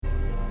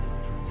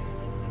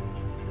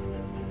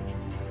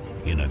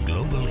In a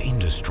global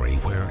industry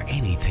where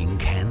anything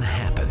can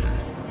happen,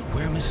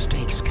 where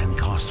mistakes can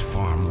cost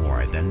far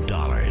more than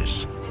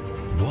dollars,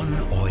 one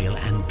oil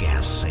and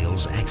gas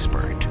sales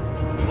expert,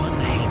 one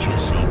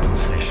HSE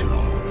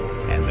professional,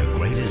 and the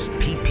greatest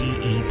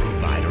PPE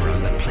provider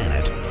on the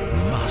planet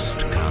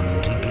must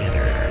come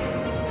together.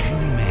 Two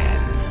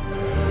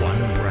men,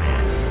 one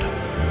brand,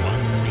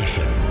 one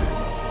mission.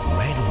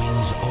 Red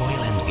Wings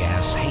Oil and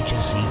Gas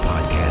HSE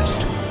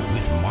Podcast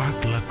with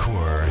Mark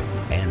LaCour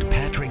and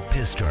Patrick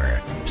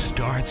Pister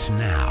starts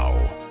now.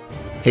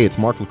 Hey, it's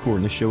Mark LaCour,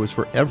 and this show is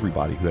for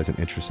everybody who has an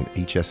interest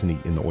in HS&E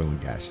in the oil and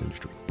gas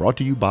industry. Brought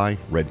to you by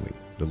Red Wing,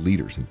 the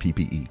leaders in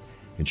PPE,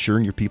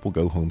 ensuring your people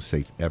go home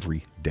safe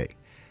every day.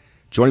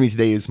 Joining me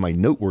today is my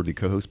noteworthy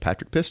co-host,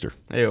 Patrick Pister.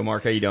 Hey,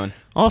 Mark, how you doing?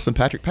 Awesome,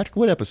 Patrick. Patrick,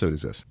 what episode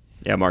is this?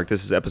 Yeah, Mark,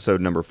 this is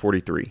episode number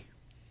 43.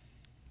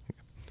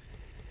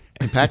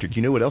 And Patrick,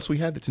 you know what else we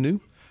had that's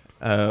new?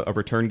 A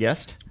return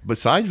guest?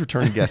 Besides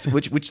return guests,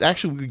 which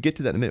actually we could get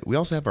to that in a minute, we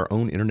also have our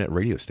own internet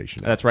radio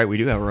station now. That's right, we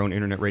do have our own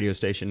internet radio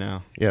station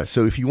now. Yeah,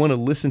 so if you want to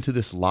listen to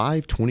this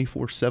live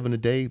 24/7 a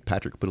day,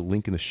 Patrick put a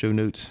link in the show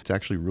notes. It's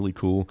actually really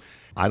cool.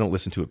 I don't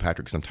listen to it,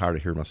 Patrick, because I'm tired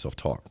of hearing myself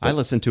talk. I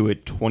listen to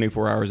it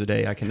 24 hours a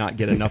day. I cannot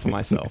get enough of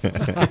myself.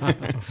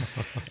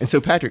 And so,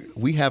 Patrick,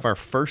 we have our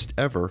first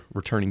ever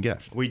returning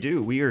guest. We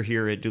do. We are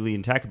here at Dooley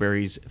and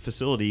Tackleberry's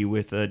facility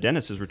with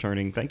Dennis is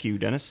returning. Thank you,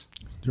 Dennis.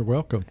 You're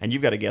welcome. And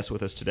you've got a guest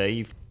with us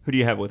today. Who do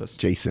you have with us?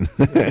 Jason.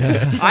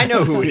 I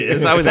know who it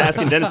is. I was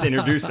asking Dennis to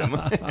introduce him.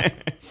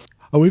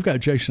 We've got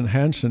Jason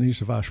Hansen. He's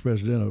the Vice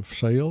President of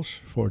Sales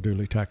for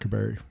Dooley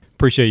Tackleberry.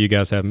 Appreciate you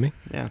guys having me.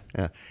 Yeah.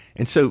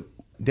 And so,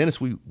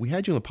 Dennis, we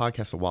had you on the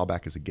podcast a while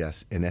back as a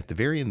guest, and at the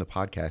very end of the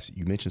podcast,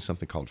 you mentioned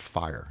something called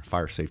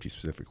fire safety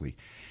specifically.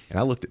 And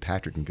I looked at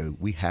Patrick and go,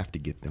 we have to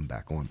get them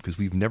back on because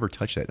we've never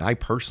touched that. And I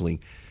personally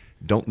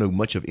don't know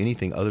much of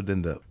anything other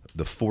than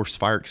the forced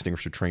fire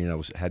extinguisher training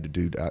I had to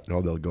do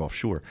to go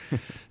offshore.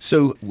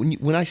 So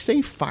when I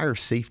say fire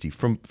safety,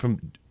 from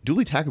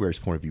Dooley Tackleberry's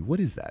point of view, what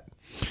is that?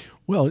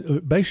 Well,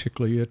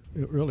 basically, it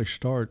really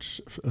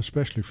starts,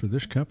 especially for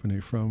this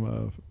company,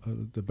 from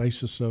the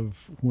basis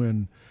of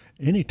when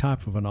any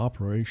type of an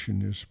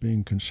operation is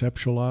being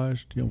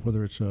conceptualized,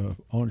 whether it's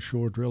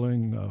onshore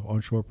drilling,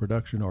 onshore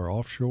production, or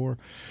offshore.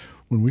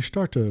 When we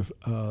start to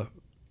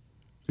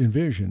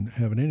envision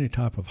having any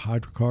type of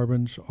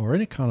hydrocarbons or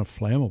any kind of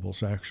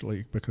flammables,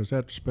 actually, because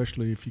that,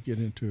 especially if you get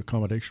into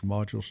accommodation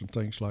modules and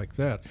things like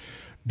that,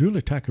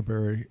 Dooley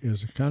Tackleberry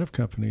is a kind of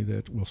company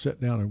that will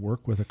sit down and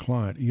work with a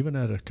client, even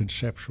at a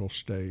conceptual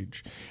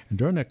stage. And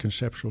during that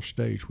conceptual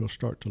stage, we'll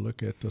start to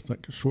look at the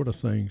sort of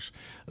things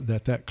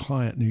that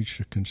client needs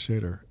to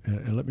consider.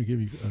 And let me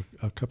give you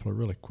a couple of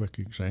really quick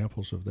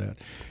examples of that.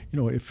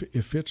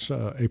 If it's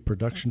a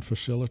production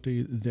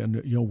facility,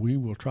 then we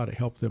will try to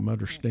help them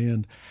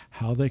understand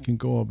how they can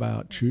go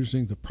about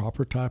choosing the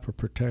proper type of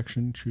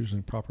protection, choosing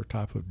the proper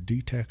type of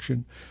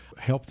detection,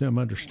 help them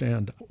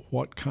understand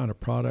what kind of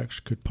products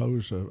could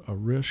pose a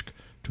risk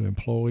to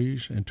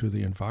employees and to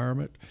the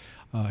environment,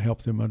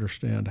 help them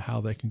understand how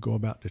they can go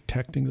about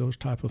detecting those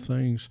type of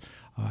things,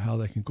 how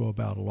they can go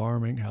about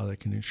alarming, how they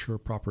can ensure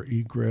proper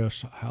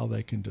egress, how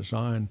they can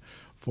design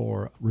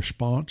for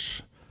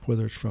response,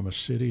 whether it's from a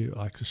city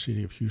like the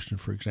city of Houston,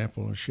 for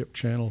example, on a ship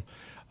channel.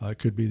 It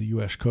could be the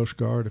U.S. Coast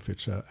Guard if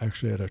it's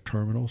actually at a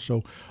terminal.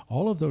 So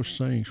all of those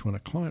things, when a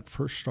client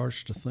first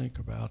starts to think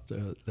about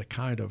the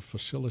kind of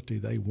facility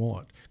they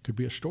want, could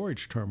be a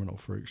storage terminal,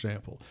 for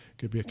example,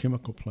 could be a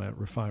chemical plant,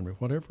 refinery,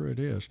 whatever it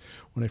is.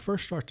 When they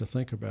first start to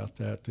think about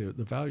that, the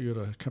value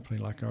that a company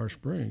like ours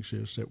brings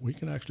is that we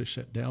can actually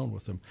sit down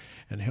with them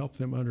and help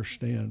them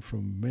understand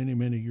from many,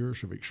 many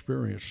years of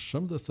experience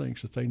some of the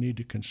things that they need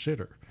to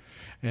consider.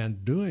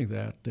 And doing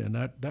that, then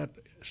that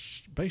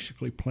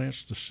basically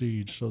plants the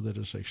seeds so that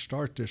as they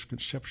start this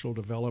conceptual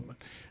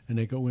development and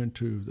they go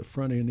into the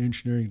front-end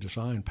engineering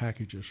design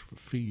packages, for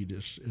FEED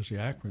is the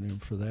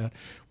acronym for that.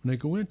 When they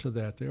go into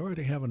that, they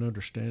already have an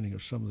understanding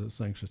of some of the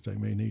things that they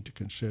may need to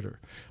consider.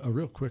 A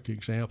real quick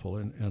example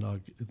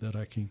that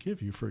I can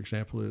give you, for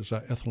example, is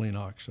ethylene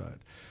oxide.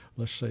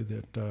 Let's say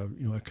that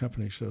a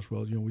company says,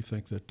 well, we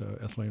think that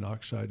ethylene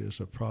oxide is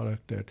a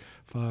product that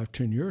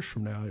 5-10 years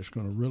from now is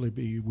going to really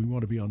be, we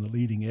want to be on the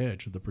leading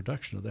edge of the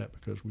production of that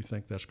because we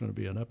think that's going to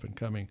be an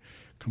up-and-coming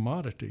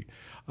commodity.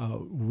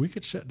 We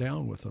could sit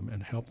down with them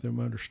and help them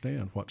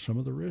understand what some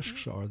of the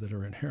risks are that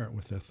are inherent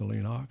with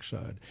ethylene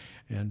oxide.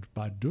 And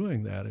by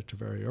doing that at the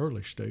very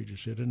early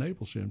stages, it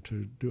enables them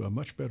to do a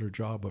much better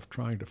job of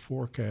trying to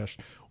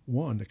forecast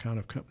the kind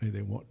of company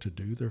they want to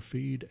do their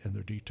feed and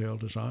their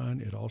detailed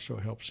design. It also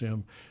helps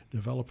them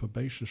develop a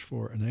basis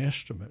for an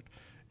estimate.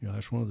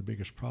 That's one of the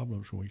biggest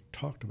problems when we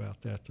talked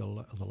about that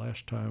the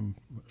last time.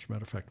 As a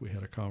matter of fact, we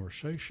had a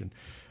conversation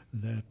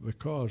that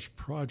because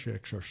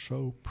projects are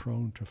so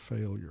prone to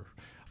failure,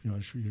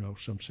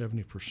 some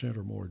 70%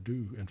 or more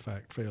do, in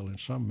fact, fail in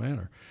some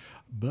manner.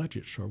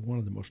 Budgets are one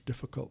of the most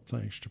difficult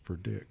things to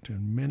predict,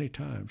 and many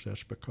times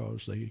that's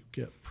because they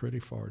get pretty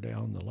far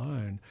down the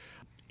line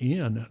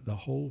in the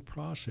whole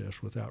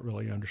process without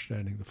really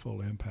understanding the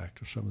full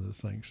impact of some of the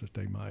things that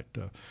they might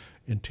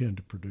intend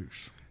to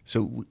produce.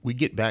 So we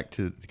get back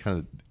to kind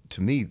of,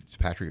 to me,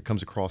 Patrick, it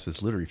comes across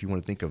as literally, if you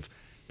want to think of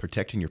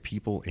protecting your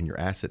people and your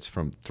assets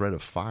from threat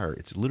of fire,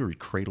 it's literally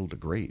cradle to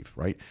grave,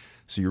 right?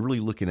 So you're really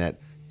looking at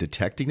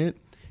detecting it.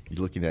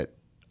 You're looking at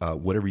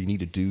whatever you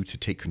need to do to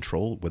take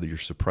control, whether you're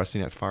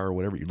suppressing that fire or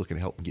whatever. You're looking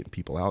to help getting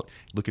people out.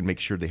 Looking to make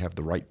sure they have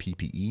the right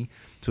PPE.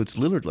 So it's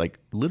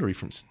literally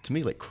from, to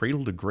me, like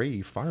cradle to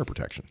grave fire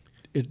protection.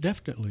 It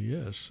definitely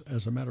is.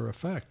 As a matter of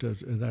fact,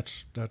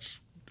 that's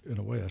in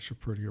a way that's a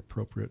pretty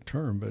appropriate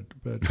term. But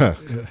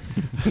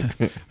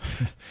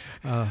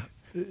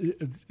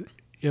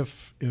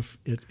if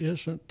it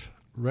isn't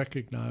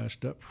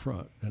recognized up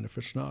front, and if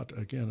it's not,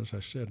 again, as I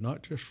said,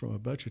 not just from a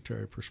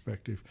budgetary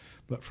perspective,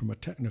 but from a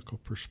technical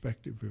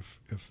perspective,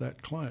 if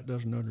that client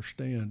doesn't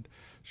understand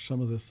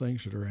some of the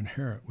things that are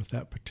inherent with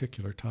that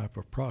particular type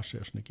of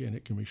process, and again,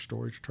 it can be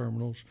storage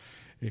terminals,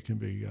 it can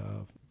be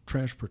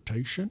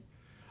transportation,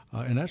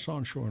 and that's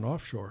onshore and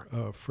offshore.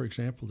 For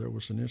example, there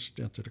was an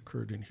incident that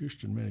occurred in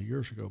Houston many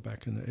years ago,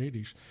 back in the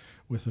 80s,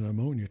 with an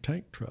ammonia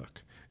tank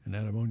truck. And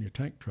that ammonia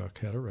tank truck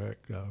had a wreck,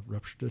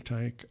 ruptured the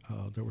tank.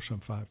 There were some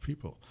 5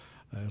 people,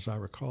 as I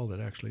recall, that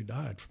actually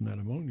died from that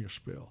ammonia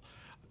spill.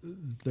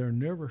 There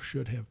never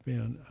should have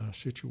been a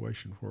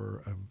situation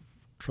where a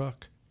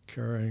truck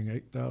carrying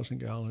 8,000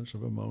 gallons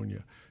of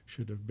ammonia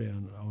should have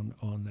been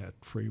on that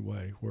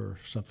freeway where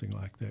something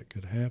like that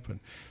could happen.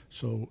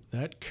 So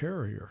that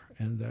carrier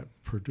and that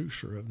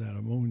producer of that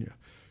ammonia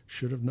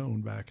should have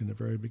known back in the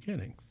very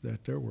beginning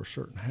that there were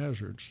certain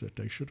hazards that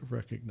they should have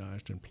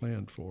recognized and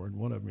planned for. And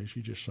one of them is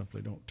you just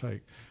simply don't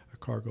take a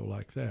cargo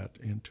like that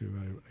into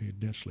a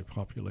densely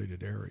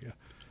populated area.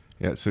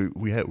 Yeah, so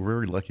we're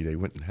very lucky today.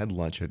 Went and had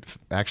lunch. Had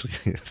actually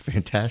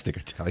fantastic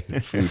Italian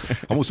food.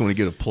 I almost want to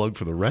get a plug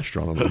for the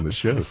restaurant on the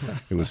show.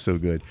 It was so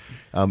good.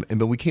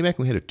 But we came back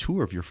and we had a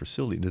tour of your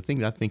facility. And the thing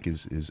that I think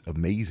is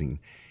amazing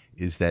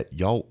is that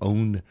y'all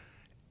own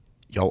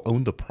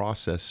the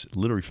process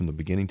literally from the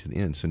beginning to the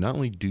end. So not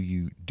only do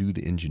you do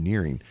the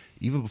engineering,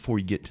 even before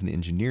you get to the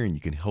engineering,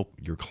 you can help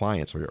your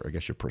clients, or I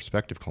guess your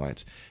prospective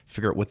clients,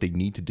 figure out what they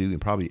need to do,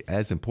 and probably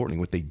as importantly,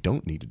 what they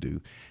don't need to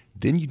do.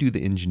 Then you do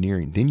the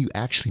engineering. Then you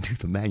actually do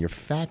the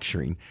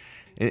manufacturing.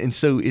 And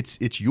so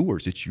it's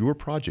yours. It's your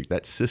project,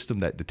 that system,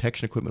 that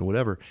detection equipment,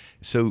 whatever.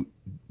 So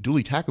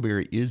Dooley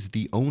Tackleberry is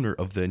the owner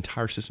of the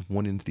entire system from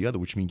one end to the other,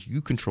 which means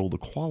you control the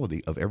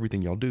quality of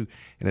everything y'all do.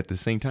 And at the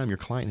same time, your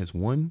client has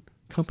one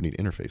company to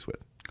interface with.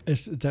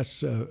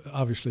 That's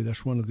obviously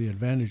that's one of the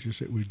advantages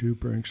that we do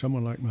bring.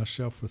 Someone like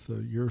myself with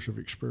years of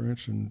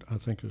experience, and I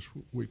think as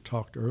we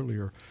talked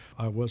earlier,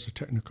 I was a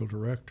technical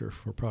director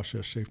for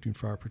process safety and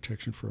fire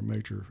protection for a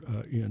major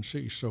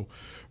ENC. So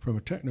from a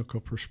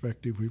technical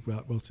perspective, we've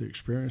got both the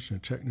experience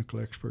and technical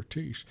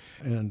expertise.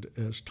 And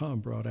as Tom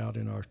brought out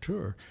in our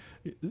tour,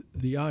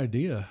 the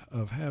idea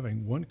of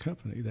having one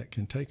company that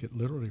can take it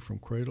literally from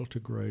cradle to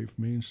grave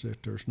means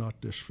that there's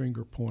not this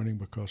finger pointing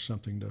because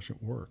something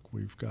doesn't work.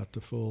 We've got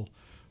the full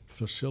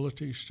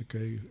facilities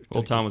to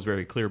Well, Tom was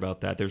very clear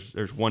about that.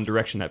 There's one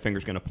direction that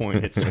finger's going to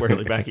point. It's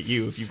squarely back at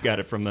you if you've got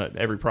it from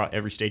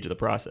every stage of the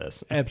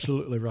process.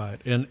 Absolutely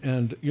right.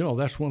 And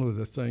that's one of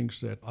the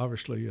things that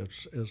obviously,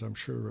 as I'm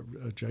sure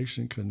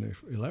Jason can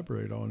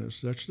elaborate on,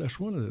 is that's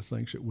one of the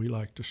things that we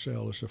like to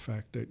sell, is the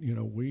fact that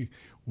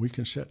we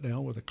can sit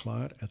down with a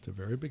client at the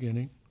very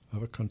beginning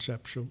of a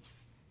conceptual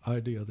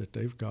idea that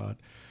they've got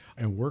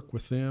and work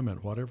with them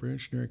and whatever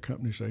engineering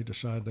companies they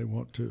decide they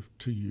want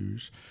to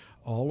use,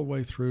 all the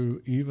way through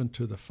even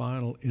to the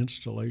final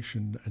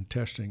installation and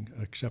testing,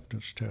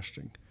 acceptance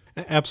testing.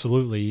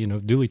 Absolutely.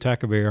 Dooley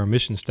Tackleberry, our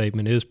mission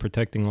statement is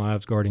protecting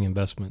lives, guarding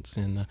investments.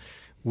 And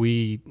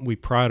we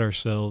pride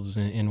ourselves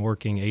in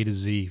working A to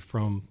Z,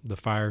 from the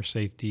fire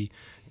safety,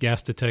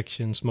 gas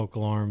detection, smoke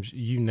alarms,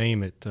 you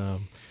name it.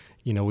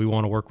 We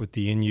want to work with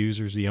the end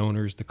users, the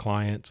owners, the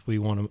clients. We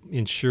want to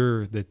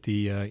ensure that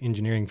the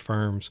engineering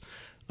firms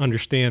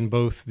understand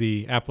both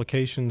the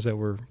applications that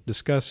we're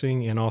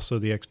discussing and also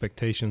the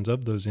expectations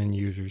of those end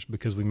users,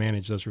 because we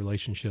manage those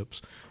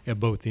relationships at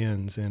both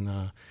ends.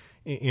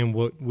 And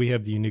what we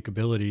have the unique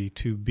ability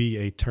to be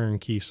a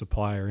turnkey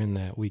supplier in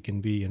that we can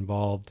be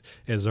involved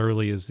as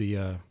early as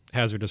the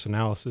hazardous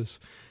analysis.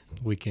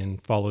 We can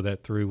follow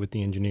that through with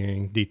the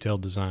engineering,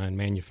 detailed design,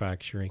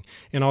 manufacturing,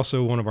 and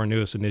also one of our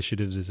newest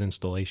initiatives is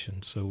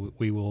installation. So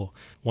we will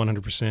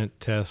 100%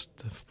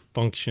 test,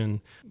 function,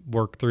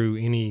 work through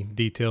any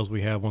details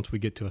we have once we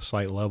get to a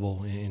site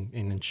level, and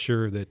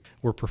ensure that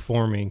we're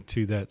performing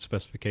to that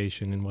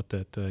specification and what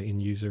that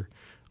end user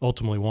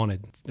ultimately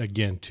wanted,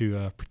 again,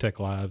 to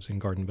protect lives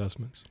and guard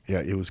investments.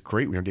 Yeah, it was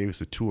great when you gave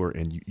us a tour,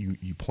 and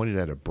you pointed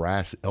at a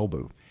brass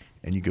elbow,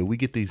 and you go, we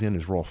get these in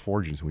as raw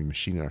forgings and we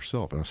machine it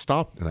ourselves. And I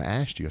stopped and I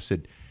asked you, I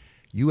said,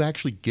 you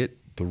actually get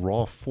the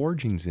raw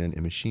forgings in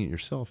and machine it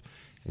yourself?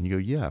 And you go,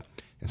 yeah.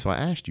 And so I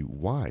asked you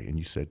why, and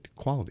you said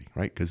quality,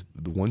 right? Because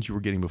the ones you were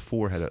getting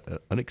before had an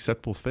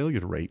unacceptable failure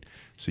rate,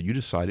 so you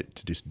decided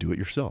to just do it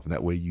yourself, and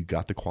that way you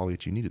got the quality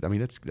that you needed. I mean,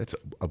 that's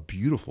a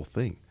beautiful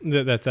thing.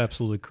 That's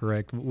absolutely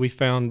correct. We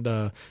found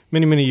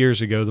many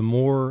years ago, the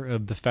more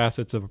of the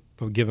facets of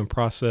a given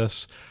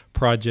process,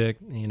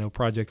 project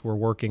we're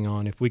working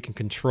on, if we can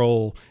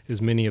control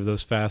as many of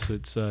those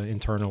facets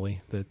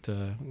internally, that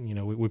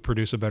we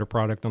produce a better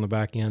product on the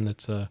back end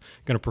that's going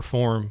to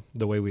perform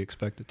the way we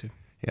expect it to.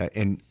 Yeah,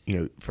 and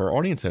for our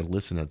audience that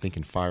listen and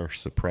thinking fire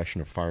suppression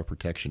or fire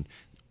protection,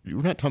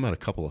 we're not talking about a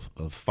couple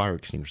of fire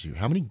extinguishers here.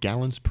 How many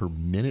gallons per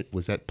minute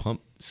was that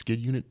pump skid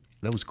unit?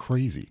 That was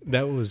crazy.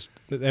 That was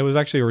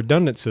actually a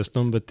redundant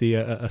system, but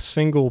a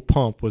single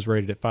pump was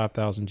rated at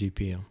 5,000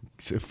 GPM.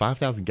 So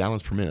 5,000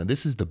 gallons per minute.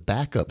 This is the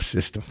backup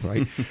system,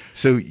 right?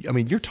 So, I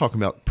mean, you're talking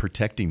about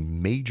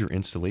protecting major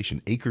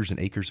installation, acres and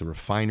acres of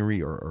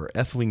refinery or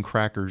ethylene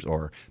crackers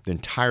or the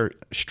entire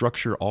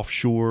structure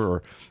offshore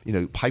or,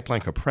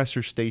 pipeline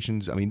compressor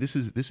stations. I mean, this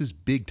is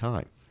big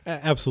time.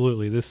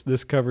 Absolutely.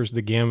 This covers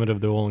the gamut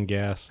of the oil and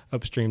gas,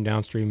 upstream,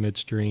 downstream,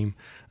 midstream.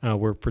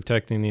 We're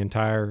protecting the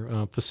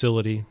entire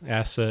facility,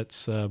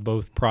 assets,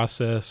 both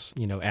process,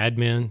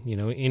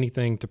 admin,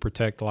 anything to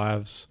protect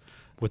lives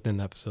within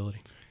that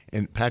facility.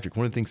 And Patrick,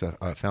 one of the things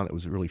I found that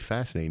was really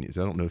fascinating is,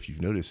 I don't know if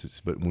you've noticed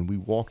this, but when we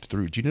walked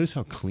through, did you notice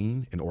how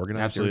clean and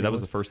organized? Absolutely. That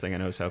was the first thing I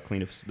noticed, how clean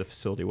the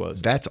facility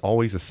was. That's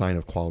always a sign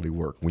of quality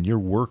work. When you're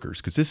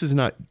workers, because this is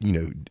not,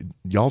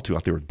 y'all two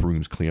out there with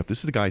brooms clean up. This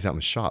is the guys out in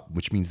the shop,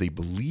 which means they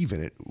believe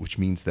in it, which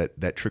means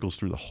that trickles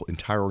through the whole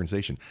entire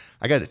organization.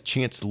 I got a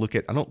chance to look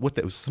at, I don't know what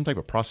that was, some type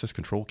of process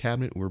control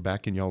cabinet. We're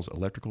back in y'all's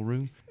electrical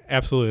room.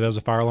 Absolutely. That was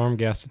a fire alarm,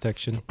 gas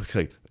detection.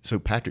 Okay. So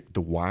Patrick,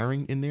 the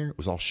wiring in there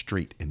was all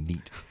straight and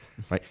neat.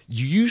 Right.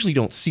 You usually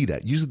don't see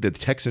that. Usually the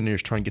techs in there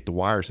is trying to get the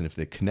wires, and if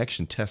the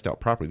connection tests out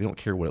properly, they don't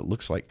care what it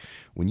looks like.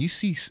 When you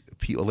see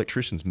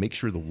electricians make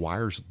sure the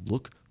wires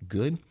look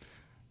good,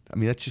 I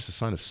mean, that's just a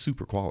sign of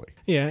super quality.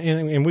 Yeah,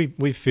 and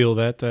we feel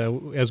that,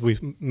 as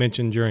we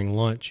mentioned during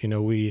lunch,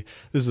 this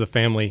is a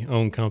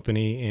family-owned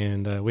company,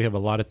 and we have a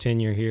lot of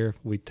tenure here.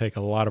 We take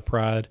a lot of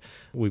pride.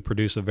 We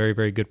produce a very,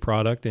 very good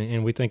product,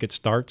 and we think it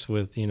starts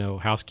with,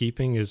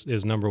 housekeeping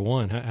is number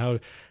one.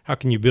 How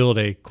can you build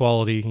a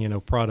quality,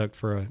 product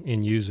for an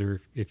end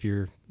user if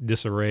you're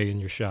disarray in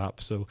your shop?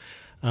 So,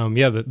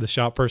 the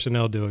shop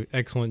personnel do an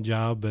excellent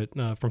job, but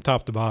from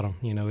top to bottom,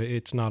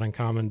 it's not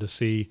uncommon to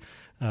see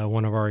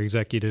one of our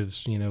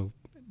executives,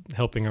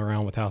 helping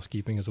around with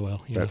housekeeping as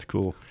well. That's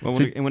cool. Well,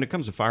 when it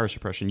comes to fire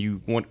suppression,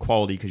 you want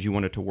quality because you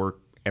want it to work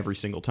every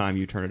single time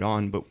you turn it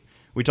on. But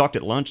we talked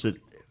at lunch that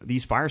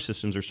these fire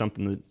systems are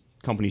something that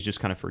companies just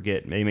kind of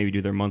forget. They maybe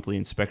do their monthly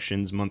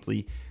inspections,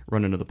 monthly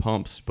run-in of the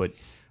pumps. But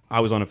I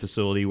was on a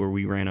facility where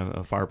we ran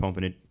a fire pump,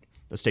 and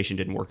the station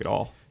didn't work at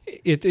all.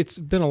 It's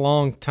been a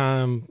long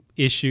time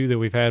issue that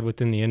we've had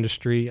within the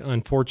industry.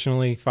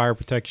 Unfortunately, fire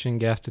protection,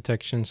 gas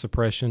detection,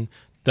 suppression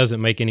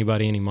doesn't make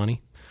anybody any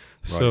money.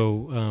 Right.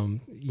 So,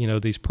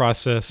 these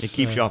process... It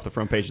keeps you off the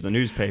front page of the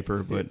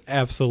newspaper, but...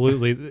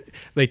 Absolutely.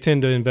 They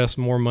tend to invest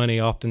more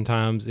money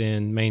oftentimes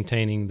in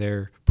maintaining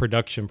their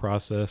production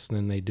process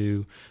than they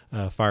do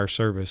fire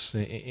service.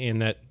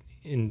 And that,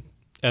 in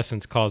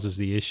essence, causes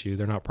the issue.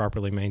 They're not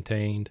properly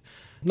maintained.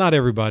 Not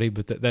everybody,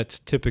 but that's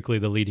typically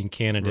the leading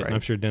candidate. Right. And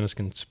I'm sure Dennis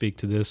can speak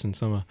to this and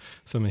some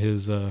of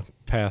his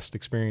past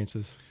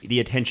experiences. The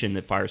attention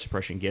that fire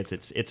suppression gets,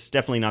 it's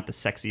definitely not the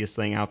sexiest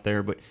thing out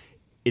there, but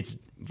it's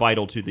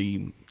vital to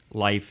the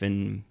life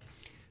and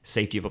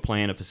safety of a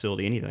plant, a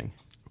facility, anything.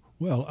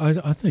 Well,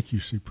 I think you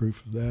see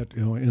proof of that.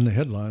 In the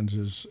headlines,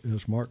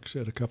 as Mark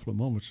said a couple of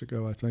moments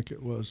ago, I think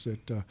it was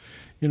that,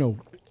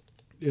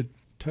 it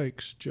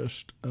takes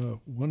just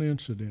one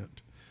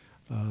incident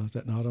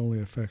that not only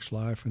affects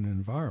life and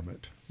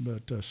environment,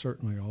 but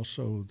certainly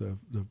also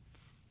the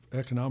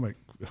economic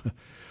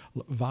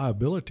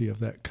viability of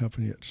that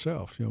company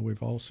itself.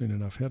 We've all seen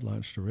enough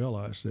headlines to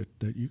realize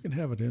that you can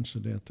have an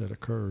incident that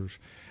occurs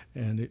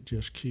and it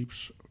just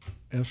keeps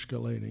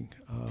escalating.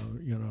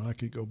 I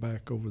could go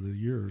back over the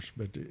years,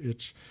 but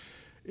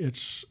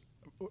it's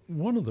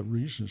one of the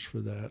reasons for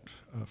that,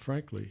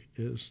 frankly,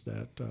 is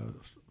that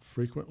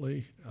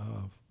frequently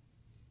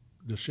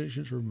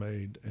decisions are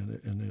made,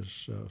 and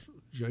as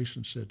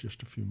Jason said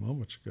just a few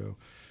moments ago,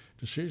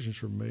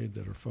 decisions are made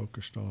that are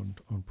focused on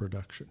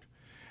production.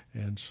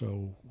 And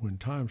so when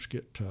times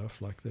get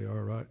tough, like they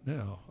are right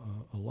now,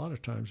 a lot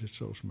of times it's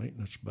those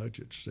maintenance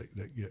budgets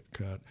that get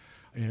cut.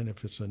 And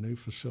if it's a new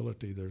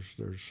facility,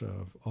 there's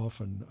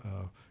often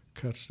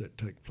cuts that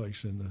take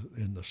place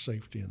in the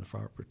safety and the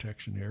fire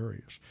protection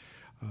areas.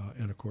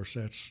 And of course,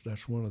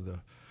 that's one of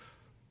the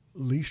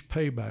least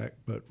payback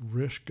but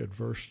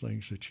risk-adverse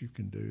things that you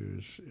can do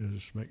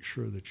is make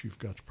sure that you've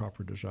got the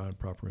proper design,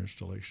 proper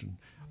installation.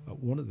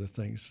 One of the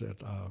things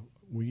that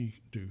we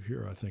do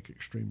here, I think,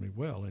 extremely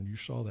well, and you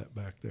saw that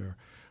back there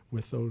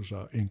with those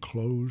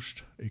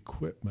enclosed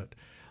equipment.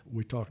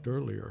 We talked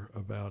earlier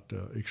about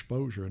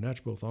exposure, and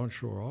that's both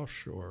onshore,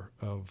 offshore,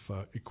 of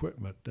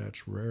equipment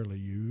that's rarely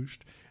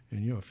used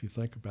And if you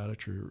think about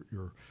it,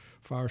 your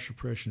fire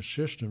suppression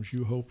systems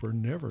you hope are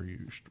never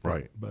used.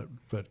 Right.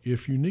 But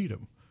if you need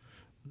them,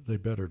 they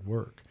better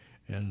work.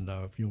 And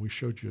we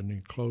showed you an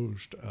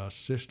enclosed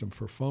system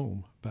for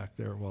foam back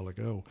there a while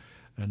ago,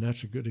 and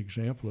that's a good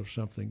example of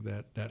something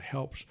that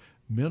helps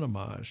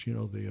minimize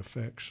the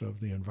effects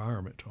of the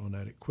environment on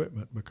that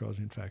equipment, because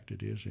in fact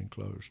it is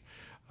enclosed.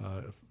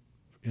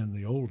 In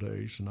the old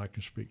days, and I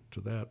can speak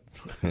to that,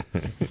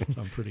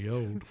 I'm pretty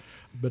old,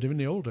 but in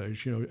the old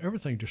days,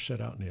 everything just set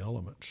out in the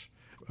elements.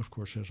 Of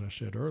course, as I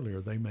said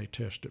earlier, they may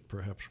test it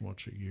perhaps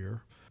once a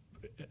year.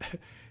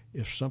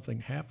 If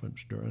something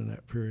happens during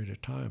that period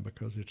of time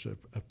because it's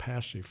a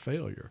passive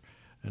failure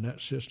and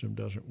that system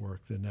doesn't work,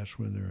 then that's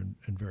when they're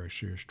in very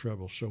serious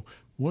trouble. So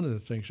one of the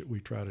things that we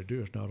try to do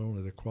is not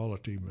only the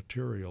quality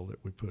material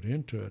that we put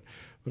into it,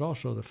 but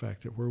also the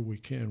fact that where we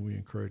can, we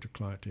encourage a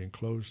client to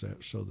enclose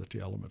that so that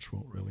the elements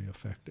won't really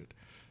affect it.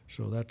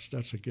 So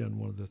that's again,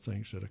 one of the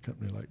things that a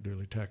company like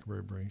Dooley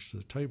Tackleberry brings to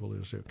the table,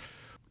 is that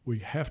we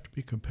have to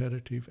be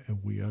competitive,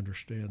 and we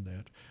understand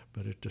that.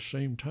 But at the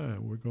same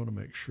time, we're going to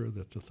make sure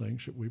that the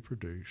things that we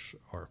produce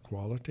are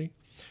quality,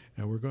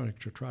 and we're going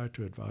to try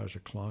to advise a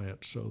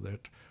client so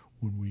that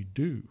when we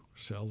do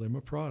sell them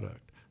a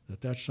product,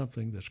 that's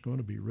something that's going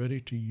to be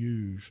ready to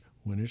use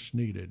when it's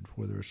needed,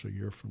 whether it's a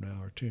year from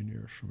now or 10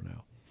 years from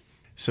now.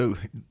 So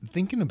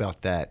thinking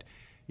about that,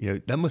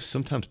 that must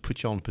sometimes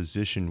put you in a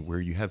position where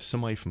you have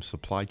somebody from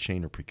supply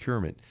chain or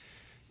procurement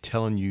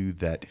telling you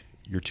that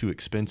you're too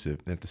expensive,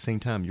 and at the same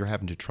time you're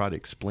having to try to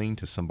explain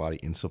to somebody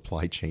in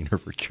supply chain or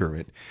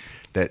procurement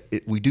that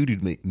we do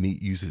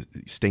use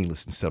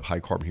stainless instead of high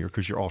carbon here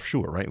because you're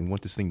offshore, right? And we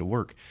want this thing to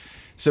work.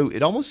 So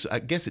it almost, I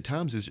guess at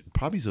times, is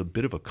probably a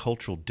bit of a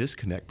cultural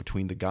disconnect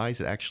between the guys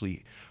that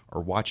actually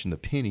are watching the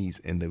pennies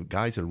and the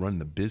guys that are running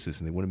the business,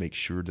 and they want to make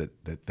sure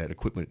that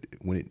equipment,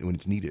 when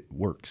it's needed,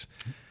 works.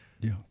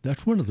 Yeah,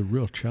 that's one of the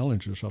real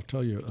challenges. I'll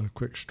tell you a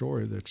quick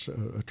story that's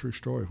a true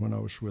story. When I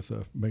was with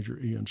a major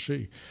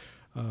ENC,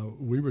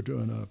 we were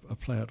doing a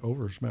plant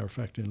over, as a matter of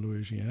fact, in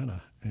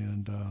Louisiana,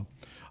 and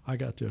I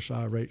got this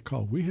irate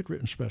call. We had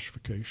written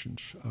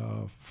specifications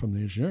from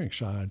the engineering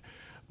side,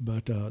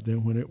 but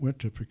then when it went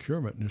to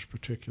procurement in this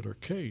particular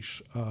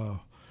case,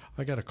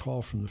 I got a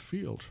call from the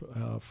field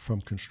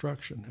from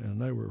construction,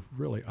 and they were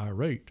really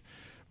irate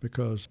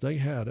because they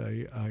had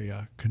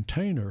a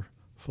container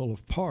full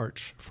of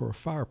parts for a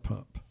fire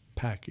pump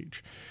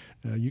package.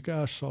 Now, you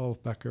guys saw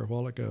back there a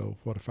while ago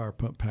what a fire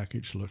pump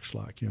package looks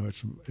like.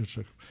 It's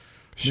a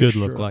should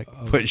look like.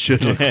 What it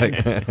should look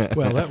like.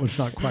 Well, that one's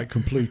not quite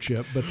complete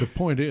yet, but the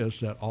point is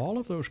that all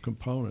of those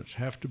components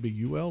have to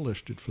be UL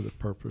listed for the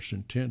purpose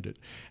intended,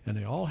 and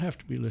they all have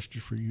to be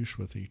listed for use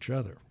with each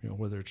other.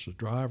 Whether it's the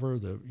driver,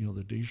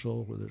 the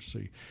diesel, whether it's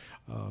the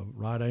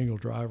right angle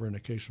driver in the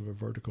case of a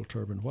vertical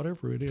turbine,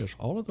 whatever it is,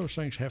 all of those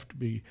things have to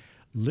be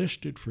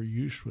listed for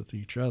use with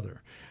each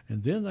other,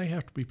 and then they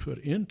have to be put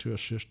into a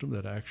system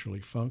that actually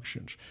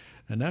functions.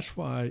 And that's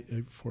why,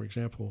 for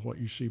example, what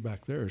you see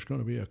back there is going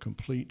to be a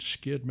complete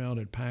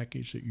skid-mounted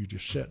package that you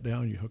just set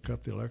down, you hook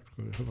up the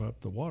electrical, you hook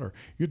up the water,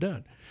 you're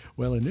done.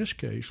 Well, in this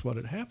case, what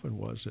had happened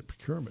was that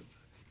procurement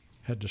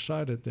had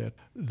decided that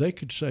they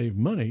could save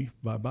money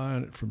by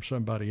buying it from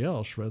somebody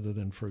else rather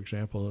than, for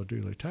example, a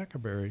Dooley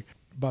Tackleberry,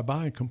 by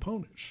buying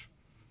components.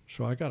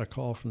 So I got a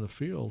call from the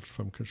field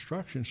from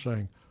construction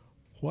saying,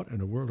 what in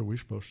the world are we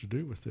supposed to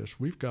do with this?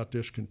 We've got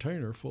this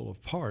container full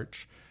of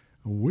parts,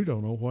 and we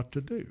don't know what to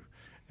do.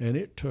 And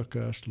it took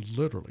us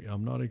literally,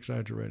 I'm not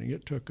exaggerating,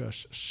 it took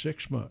us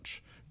 6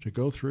 months to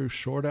go through,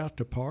 sort out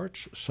the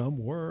parts.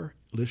 Some were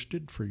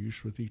listed for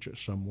use with each,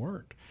 some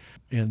weren't.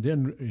 And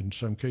then in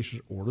some cases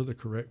order the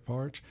correct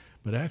parts,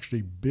 but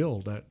actually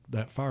build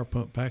that fire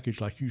pump package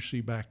like you see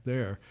back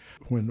there.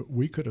 When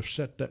we could have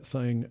set that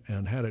thing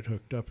and had it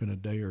hooked up in a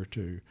day or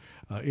two,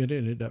 it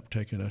ended up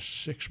taking us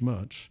 6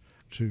 months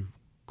to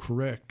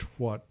correct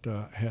what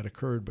had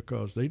occurred,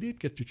 because they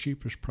did get the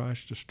cheapest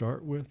price to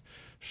start with.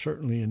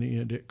 Certainly in the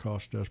end it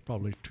cost us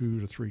probably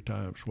 2 to 3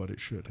 times what it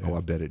should have. Oh,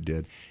 I bet it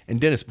did. And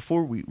Dennis,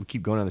 before we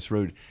keep going on this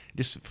road,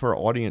 just for our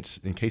audience,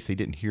 in case they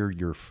didn't hear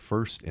your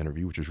first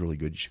interview, which was really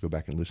good, you should go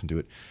back and listen to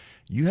it.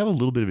 You have a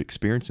little bit of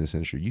experience in this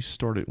industry. You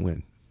started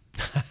when?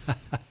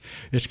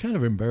 It's kind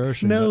of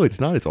embarrassing. No, it's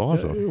not. It's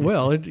awesome.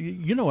 Well,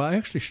 I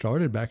actually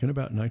started back in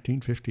about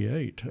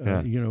 1958.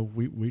 Yeah.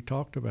 We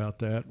talked about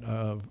that.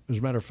 As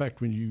a matter of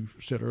fact, when you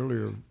said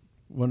earlier,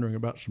 wondering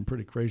about some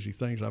pretty crazy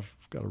things, I've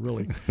got a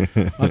really,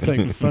 I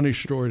think, funny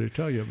story to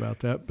tell you about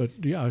that. But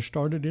yeah, I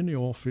started in the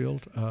oil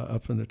field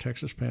up in the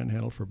Texas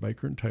Panhandle for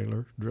Baker and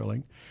Taylor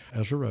drilling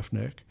as a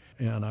roughneck.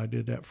 And I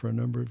did that for a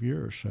number of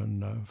years.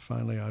 And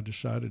finally I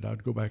decided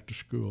I'd go back to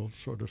school,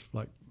 sort of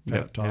like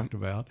Pat talked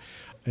about,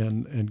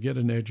 and get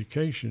an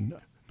education,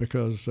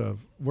 because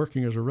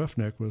working as a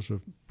roughneck was a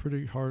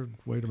pretty hard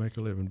way to make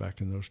a living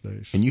back in those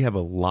days. And you have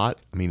a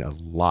lot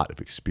of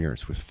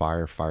experience with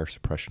fire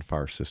suppression,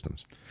 fire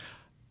systems.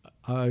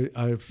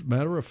 I've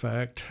matter of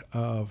fact,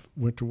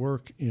 went to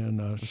work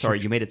in. Sorry,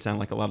 you made it sound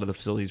like a lot of the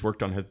facilities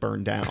worked on have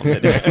burned down.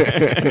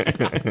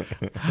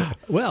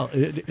 Well,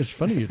 it's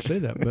funny you'd say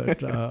that,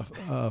 but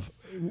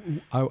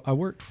I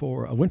went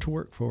to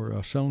work for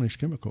Celanese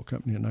Chemical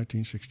Company in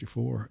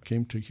 1964.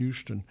 Came to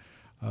Houston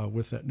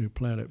with that new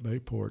plant at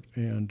Bayport,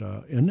 and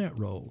in that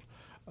role,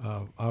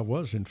 I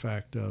was in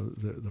fact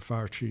the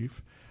fire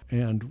chief,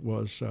 and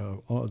was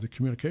the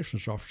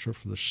communications officer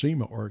for the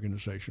SEMA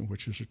organization,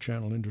 which is a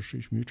Channel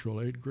Industries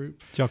Mutual Aid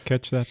Group. Did y'all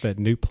catch that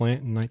new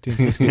plant in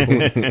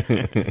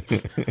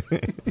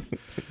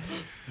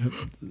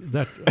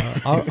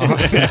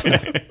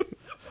 1964?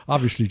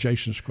 Obviously,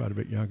 Jason's quite a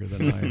bit younger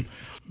than I am.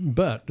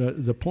 But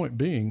the point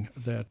being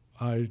that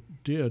I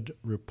did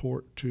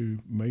report to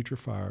major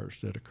fires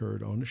that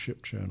occurred on the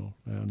ship channel,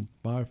 and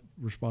my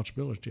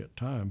responsibility at the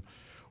time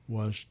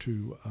was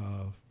to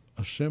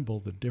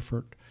assemble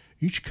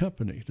each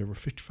company. There were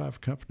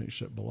 55 companies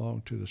that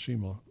belonged to the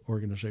SEMA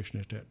organization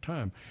at that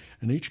time,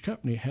 and each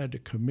company had to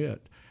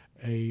commit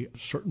a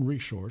certain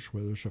resource,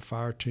 whether it's a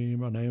fire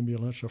team, an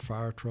ambulance, a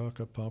fire truck,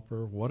 a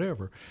pumper,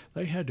 whatever.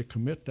 They had to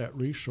commit that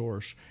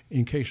resource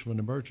in case of an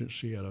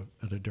emergency at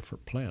a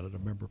different plant, at a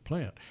member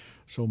plant.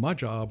 So my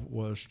job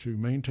was to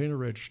maintain a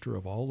register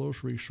of all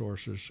those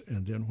resources,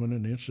 and then when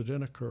an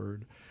incident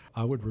occurred,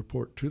 I would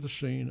report to the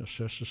scene,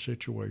 assess the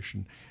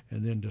situation,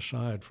 and then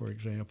decide, for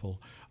example,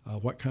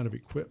 what kind of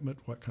equipment,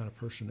 what kind of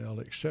personnel,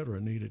 et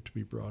cetera, needed to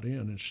be brought in,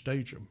 and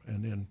stage them,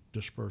 and then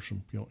disperse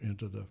them,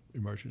 into the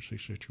emergency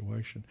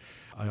situation.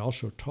 I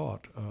also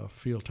taught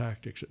field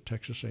tactics at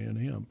Texas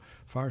A&M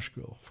Fire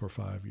School for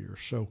 5 years.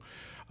 So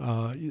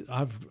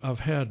I've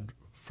had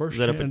first. Is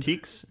that up at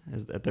Teeks?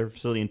 Is at their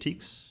facility in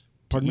Teeks?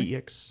 Pardon me?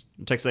 TEX,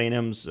 Texas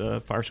A&M's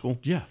fire school.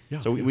 Yeah.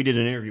 So we did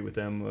an interview with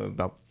them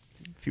about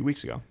a few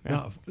weeks ago. Yeah.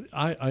 Now,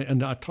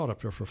 I taught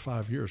up there for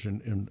 5 years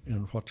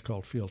in what's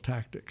called field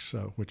tactics,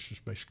 which is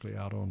basically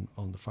out on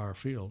the fire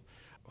field.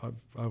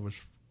 I was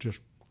just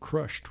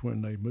crushed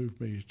when they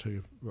moved me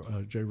to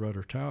J.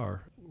 Rudder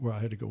Tower, where I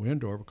had to go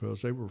indoor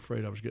because they were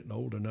afraid I was getting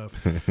old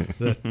enough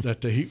that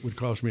the heat would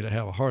cause me to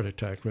have a heart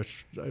attack,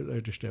 which they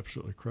just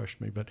absolutely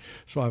crushed me. But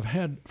so I've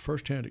had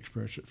firsthand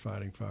experience at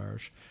fighting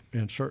fires,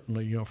 and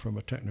certainly, from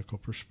a technical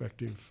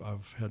perspective,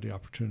 I've had the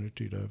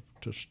opportunity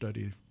to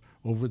study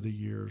over the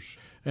years,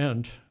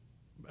 and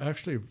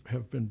actually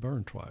have been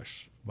burned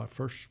twice. My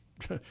first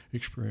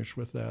experience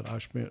with that, I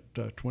spent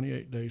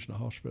 28 days in the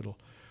hospital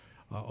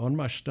on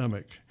my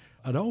stomach.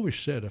 I'd always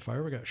said if I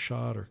ever got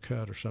shot or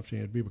cut or something,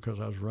 it'd be because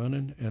I was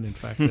running, and in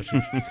fact,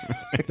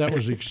 that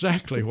was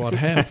exactly what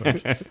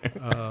happened.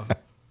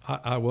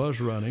 I was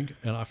running,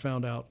 and I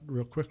found out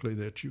real quickly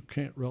that you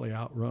can't really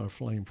outrun a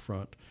flame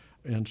front.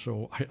 And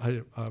so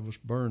I was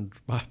burned,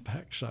 my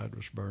backside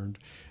was burned.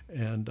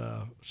 And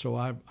so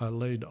I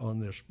laid on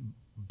this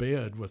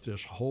bed with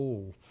this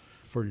hole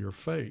for your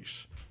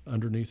face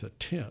underneath a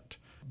tent,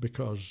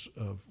 because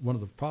one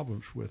of the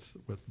problems with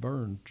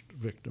burned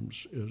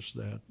victims is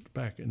that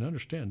and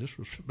understand this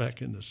was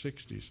back in the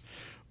 60s,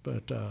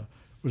 but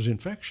was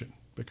infection,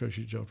 because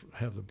you don't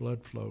have the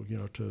blood flow,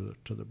 to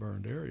the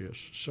burned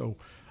areas. So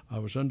I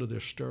was under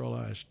this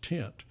sterilized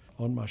tent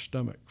on my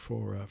stomach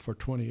for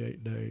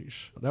 28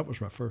 days. That was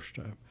my first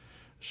time.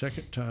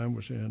 Second time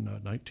was in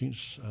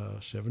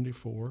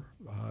 1974.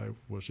 I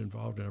was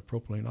involved in a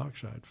propylene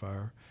oxide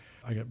fire.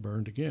 I got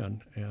burned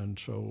again, and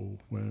so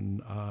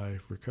when I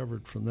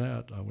recovered from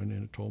that, I went in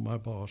and told my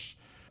boss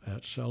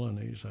at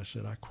Celanese, I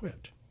said, I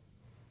quit.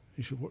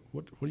 He said,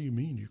 what do you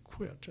mean you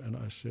quit? And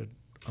I said,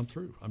 I'm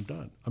through. I'm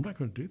done. I'm not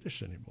going to do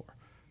this anymore. I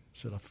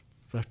said,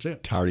 that's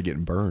it. Tired of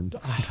getting burned.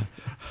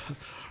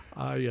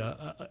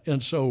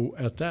 And so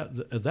at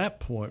that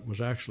point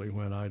was actually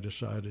when I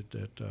decided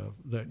that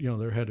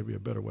there had to be a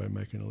better way of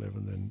making a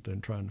living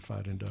than trying to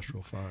fight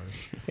industrial fires.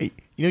 Hey,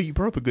 you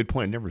brought up a good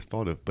point I never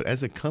thought of, but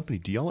as a company,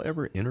 do y'all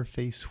ever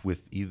interface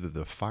with either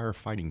the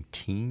firefighting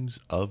teams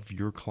of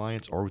your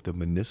clients or with the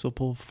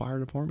municipal fire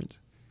departments?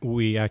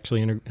 We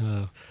actually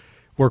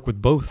work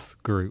with both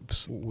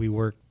groups. We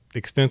work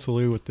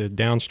extensively with the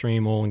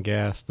downstream oil and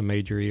gas, the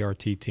major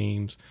ERT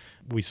teams.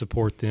 We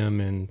support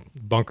them in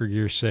bunker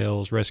gear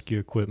sales, rescue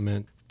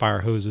equipment, fire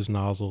hoses,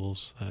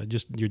 nozzles,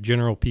 just your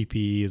general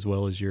PPE as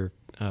well as your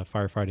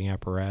firefighting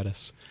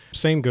apparatus.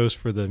 Same goes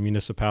for the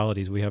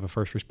municipalities. We have a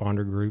first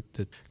responder group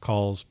that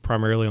calls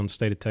primarily on the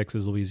state of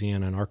Texas,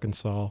 Louisiana, and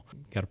Arkansas.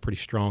 Got a pretty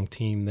strong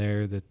team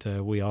there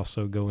that we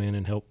also go in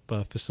and help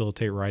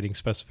facilitate writing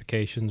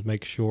specifications,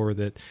 make sure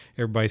that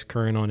everybody's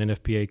current on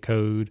NFPA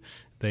code.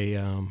 They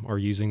are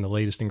using the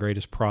latest and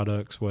greatest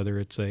products, whether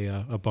it's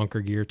a bunker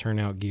gear,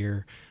 turnout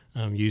gear,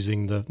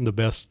 using the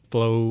best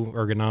flow,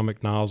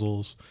 ergonomic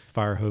nozzles,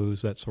 fire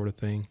hose, that sort of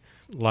thing.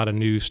 A lot of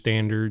new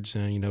standards,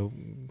 kind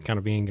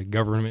of being a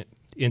government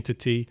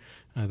entity.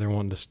 They're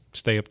wanting to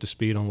stay up to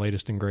speed on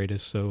latest and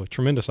greatest. So a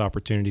tremendous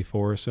opportunity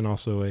for us, and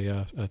also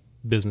a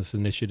business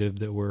initiative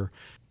that we're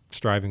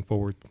striving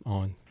forward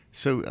on.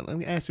 So let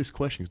me ask this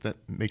question, because that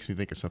makes me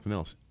think of something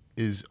else.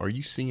 Are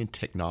you seeing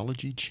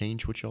technology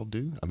change what y'all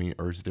do? I mean,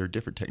 or is there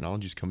different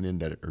technologies coming in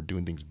that are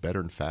doing things better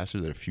and faster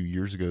that a few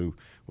years ago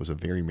was a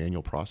very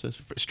manual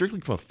process,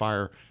 strictly from a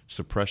fire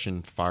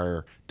suppression,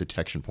 fire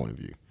detection point of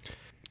view?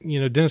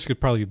 Dennis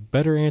could probably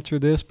better answer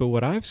this, but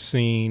what I've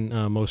seen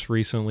most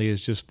recently is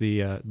just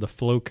the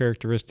flow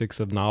characteristics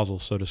of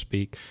nozzles, so to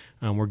speak.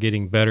 We're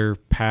getting better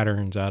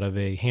patterns out of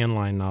a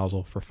handline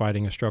nozzle for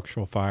fighting a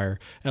structural fire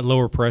at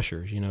lower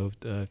pressures.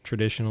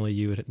 Traditionally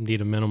you would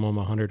need a minimum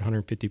 100,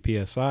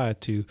 150 psi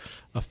to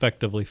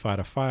effectively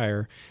fight a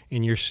fire,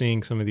 and you're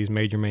seeing some of these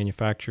major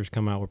manufacturers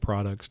come out with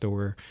products to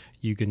where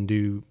you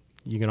can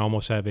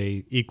almost have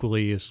a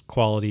equally as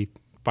quality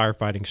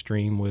firefighting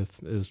stream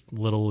with as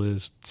little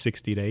as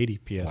 60 to 80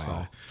 psi.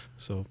 Wow.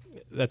 So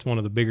that's one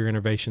of the bigger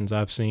innovations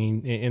I've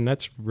seen, and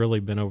that's really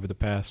been over the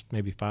past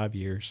maybe 5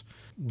 years.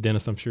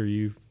 Dennis, I'm sure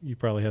you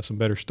probably have some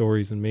better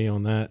stories than me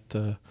on that,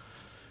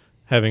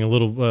 having a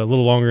little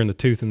longer in the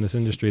tooth in this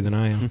industry than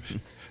I am.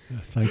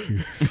 Thank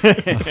you.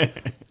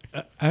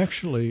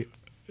 Actually,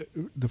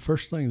 the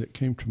first thing that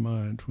came to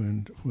mind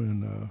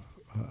when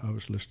I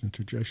was listening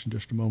to Jason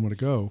just a moment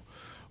ago,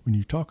 when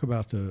you talk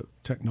about the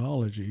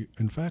technology,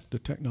 in fact, the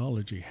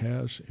technology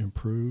has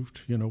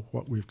improved.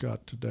 What we've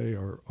got today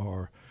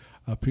are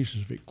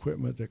pieces of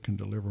equipment that can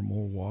deliver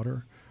more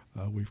water.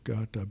 We've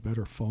got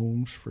better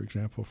foams, for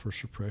example, for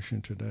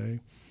suppression today.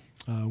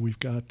 We've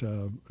got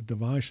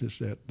devices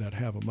that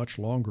have a much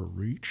longer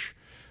reach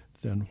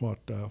than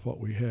what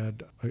we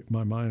had.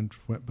 My mind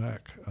went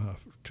back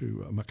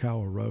to a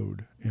Macauer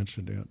Road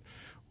incident,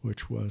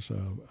 which was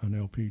an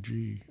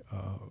LPG.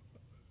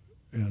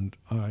 And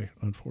I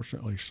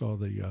unfortunately saw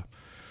the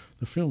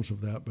films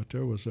of that, but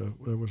there was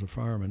a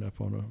fireman up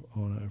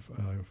on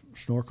a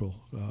snorkel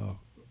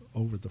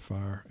over the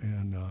fire,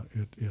 and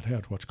it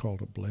had what's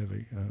called a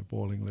BLEVE,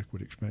 boiling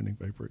liquid expanding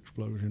vapor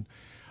explosion.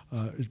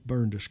 It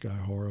burned this guy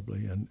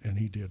horribly, and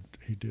he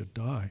did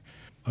die.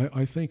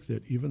 I think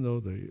that even though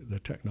the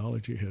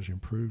technology has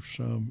improved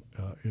some,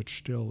 it's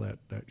still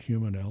that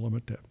human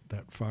element,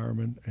 that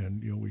fireman,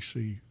 and we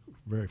see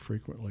very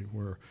frequently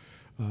where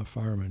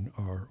firemen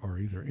are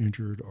either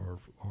injured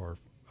or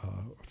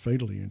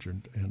fatally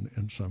injured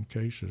in some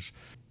cases.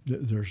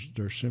 There's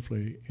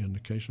simply, in the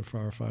case of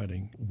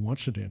firefighting,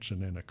 once an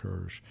incident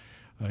occurs,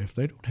 if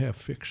they don't have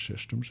fixed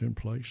systems in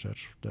place,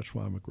 that's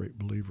why I'm a great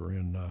believer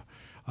in,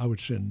 I would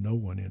send no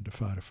one in to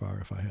fight a fire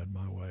if I had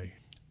my way.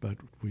 But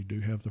we do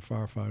have the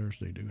firefighters,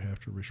 they do have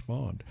to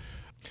respond.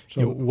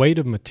 So weight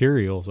of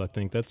materials, I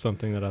think that's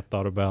something that I've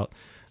thought about.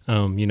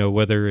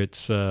 Whether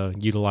it's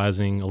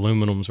utilizing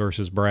aluminums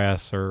versus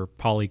brass or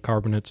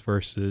polycarbonates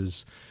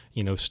versus,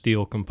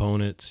 steel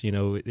components,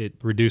 it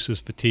reduces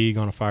fatigue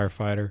on a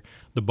firefighter.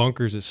 The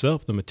bunkers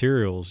itself, the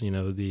materials,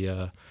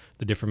 the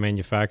different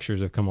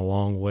manufacturers have come a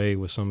long way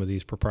with some of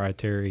these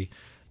proprietary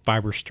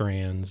fiber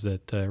strands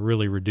that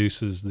really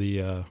reduces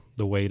the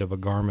weight of a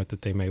garment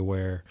that they may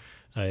wear.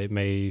 It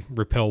may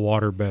repel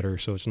water better,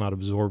 so it's not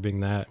absorbing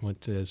that,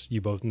 which, as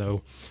you both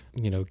know,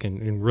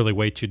 can really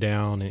weight you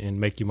down and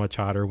make you much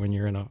hotter when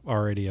you're in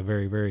already a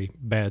very, very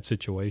bad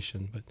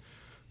situation. But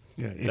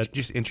yeah, it's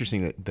just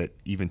interesting that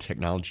even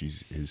technology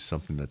is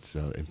something that's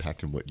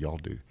impacting what y'all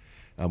do,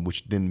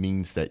 which then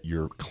means that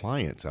your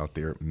clients out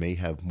there may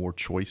have more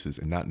choices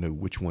and not know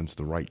which one's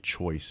the right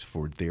choice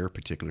for their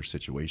particular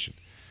situation.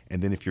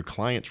 And then if your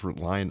client's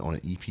relying on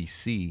an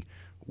EPC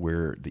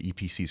where the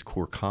EPC's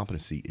core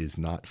competency is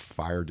not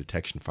fire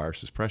detection, fire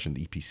suppression,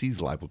 the EPC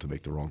is liable to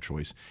make the wrong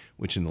choice,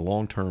 which in the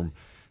long-term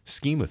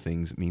scheme of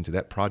things means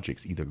that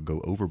project's either go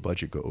over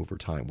budget, go over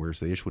time, whereas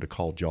they just would have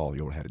called y'all,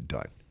 you would have had it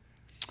done.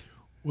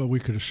 Well,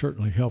 we could have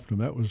certainly helped them.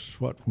 That was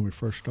when we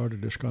first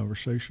started this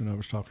conversation, I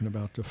was talking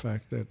about the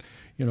fact that,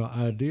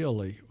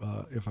 ideally,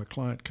 if a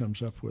client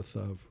comes up with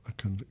a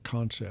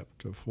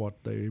concept of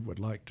what they would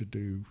like to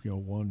do,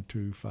 1,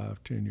 2,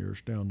 5, 10 years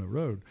down the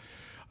road,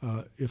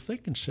 if they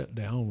can sit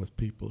down with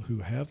people who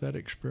have that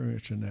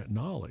experience and that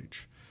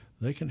knowledge,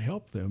 they can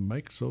help them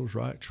make those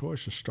right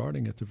choices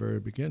starting at the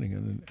very beginning.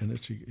 And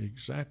it's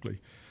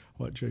exactly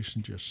what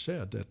Jason just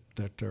said,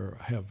 that there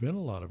have been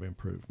a lot of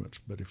improvements.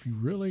 But if you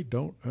really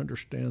don't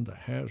understand the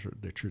hazard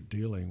that you're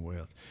dealing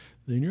with,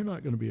 then you're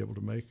not going to be able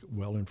to make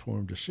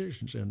well-informed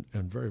decisions. And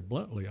very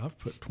bluntly, I've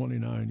put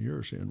 29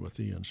 years in with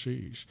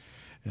ENCs.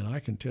 And I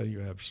can tell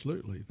you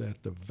absolutely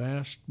that the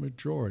vast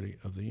majority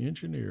of the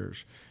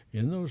engineers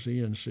in those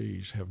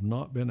ENCs have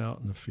not been out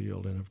in the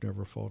field and have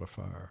never fought a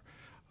fire.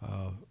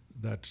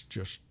 That's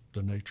just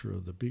the nature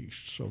of the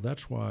beast. So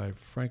that's why,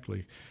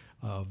 frankly,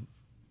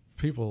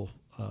 people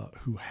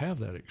who have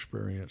that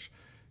experience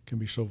can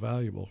be so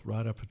valuable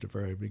right up at the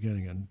very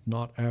beginning and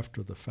not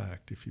after the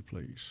fact, if you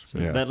please. So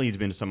that leads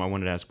me into something I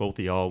wanted to ask both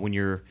of y'all. When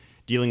you're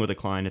dealing with a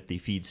client at the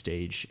feed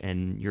stage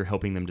and you're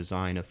helping them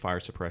design a fire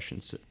suppression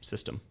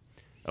system,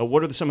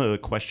 what are some of the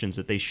questions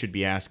that they should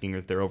be asking or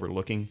that they're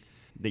overlooking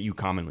that you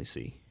commonly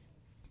see?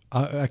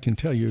 I can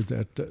tell you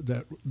that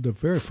the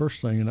very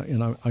first thing,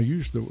 and I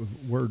used the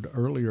word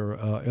earlier,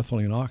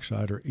 ethylene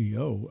oxide or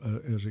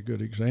EO, as a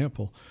good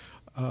example.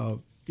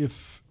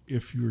 If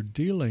if you're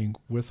dealing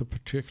with a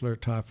particular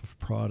type of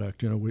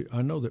product,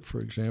 I know that, for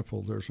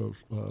example, there's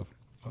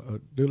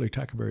Dooley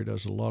Tackleberry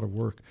does a lot of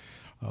work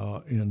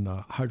in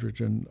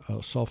hydrogen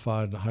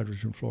sulfide,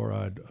 hydrogen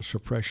fluoride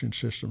suppression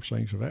systems,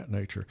 things of that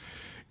nature.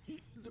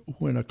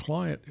 When a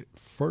client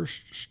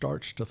first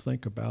starts to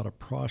think about a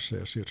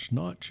process, it's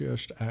not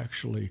just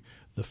actually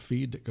the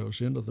feed that goes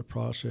into the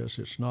process,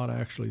 it's not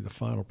actually the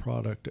final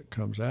product that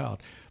comes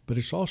out, but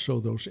it's also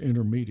those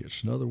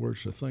intermediates. In other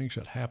words, the things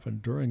that happen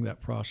during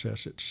that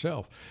process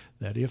itself,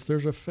 that if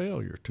there's a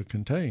failure to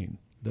contain,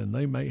 then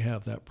they may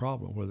have that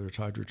problem, whether it's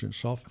hydrogen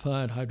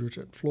sulfide,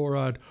 hydrogen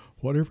fluoride,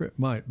 whatever it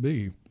might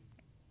be.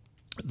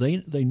 They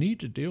need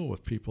to deal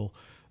with people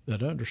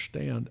that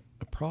understand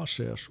a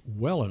process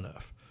well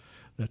enough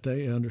that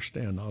they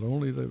understand not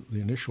only the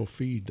initial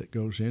feed that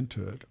goes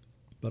into it,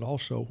 but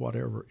also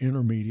whatever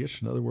intermediates,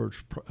 in other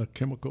words,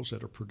 chemicals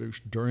that are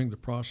produced during the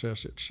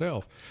process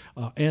itself,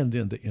 and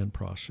then the end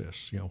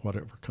process,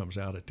 whatever comes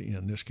out at the end,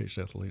 in this case,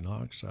 ethylene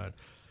oxide.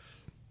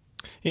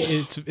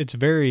 It's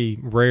very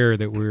rare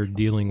that we're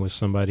dealing with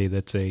somebody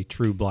that's a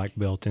true black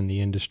belt in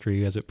the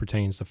industry as it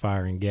pertains to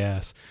fire and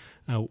gas.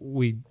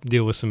 We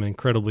deal with some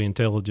incredibly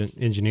intelligent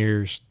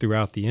engineers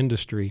throughout the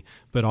industry,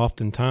 but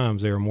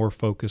oftentimes they are more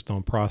focused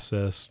on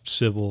process,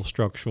 civil,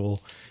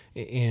 structural,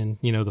 and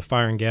the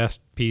fire and gas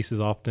piece is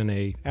often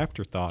a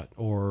afterthought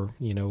or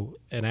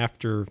an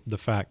after the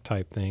fact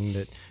type thing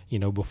that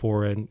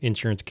before an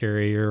insurance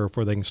carrier or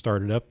before they can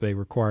start it up, they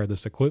require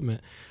this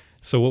equipment.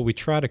 So what we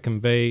try to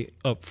convey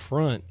up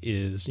front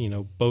is,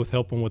 both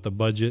helping with the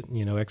budget,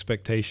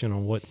 expectation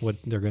on what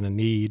they're going to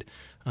need,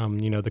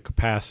 the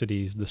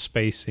capacities, the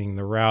spacing,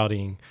 the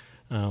routing,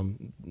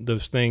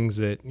 those things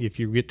that if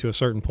you get to a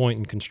certain point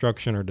in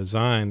construction or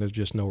design, there's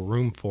just no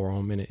room for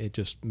them, and it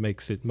just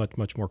makes it much,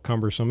 much more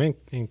cumbersome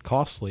and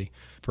costly,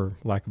 for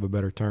lack of a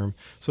better term.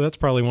 So that's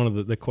probably one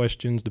of the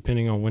questions,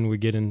 depending on when we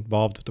get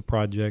involved with the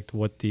project,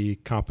 what the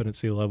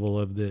competency level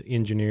of the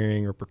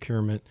engineering or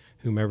procurement,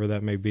 whomever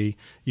that may be.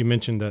 You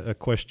mentioned a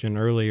question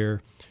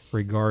earlier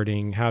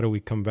regarding how do we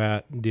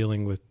combat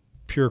dealing with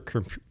pure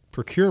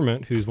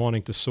procurement who's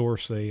wanting to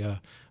source a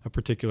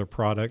particular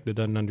product that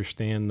doesn't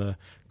understand the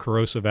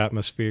corrosive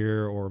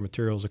atmosphere or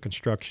materials of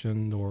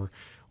construction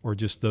or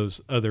just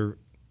those other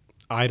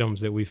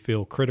items that we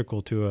feel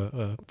critical to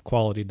a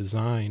quality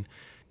design.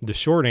 The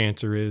short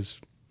answer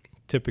is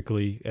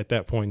typically at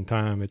that point in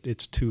time,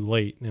 it's too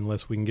late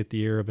unless we can get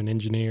the ear of an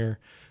engineer.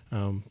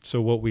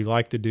 So what we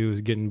like to do is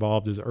get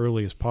involved as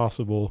early as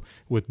possible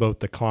with both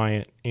the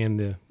client and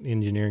the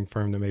engineering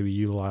firm that may be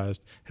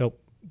utilized, help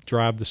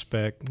drive the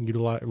spec,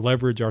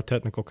 leverage our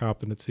technical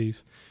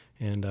competencies,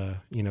 and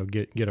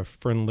get a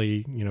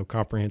friendly,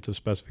 comprehensive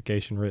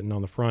specification written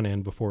on the front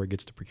end before it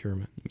gets to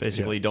procurement.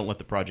 Basically, don't let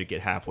the project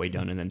get halfway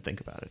done and then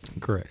think about it.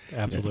 Correct,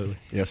 absolutely.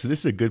 Yeah. So this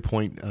is a good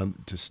point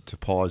to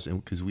pause,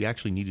 because we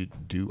actually need to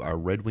do our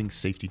Red Wing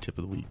safety tip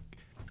of the week.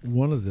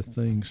 One of the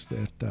things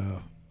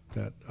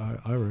that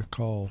I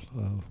recall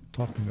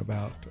talking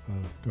about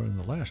during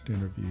the last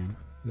interview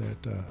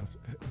that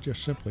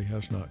just simply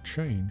has not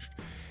changed,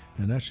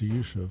 and that's the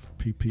use of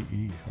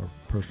PPE, or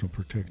personal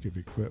protective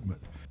equipment.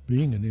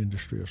 Being in the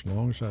industry, as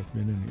long as I've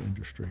been in the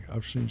industry,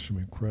 I've seen some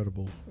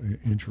incredible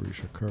injuries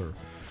occur.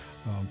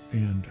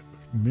 And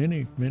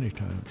many, many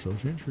times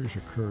those injuries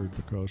occurred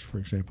because, for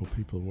example,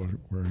 people weren't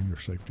wearing their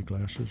safety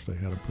glasses. They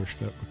had them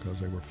pushed up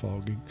because they were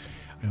fogging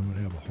and would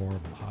have a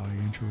horrible eye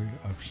injury.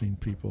 I've seen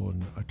people,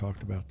 and I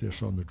talked about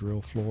this on the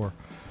drill floor,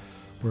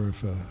 where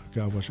if a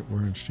guy wasn't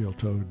wearing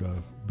steel-toed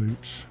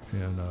boots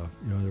and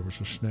there was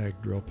a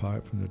snagged drill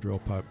pipe and the drill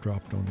pipe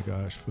dropped on the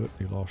guy's foot,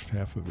 he lost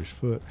half of his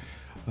foot.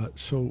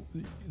 So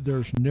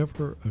there's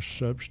never a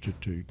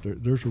substitute.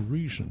 There's a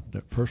reason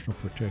that personal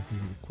protective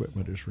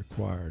equipment is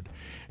required,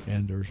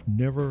 and there's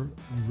never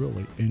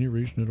really any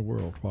reason in the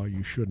world why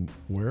you shouldn't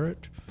wear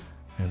it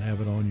and have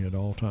it on you at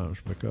all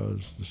times,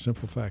 because the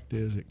simple fact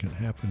is it can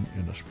happen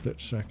in a split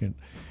second,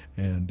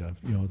 and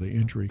the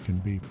injury can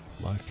be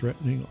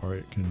life-threatening, or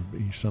it can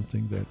be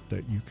something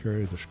that you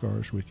carry the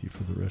scars with you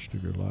for the rest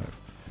of your life.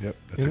 Yep.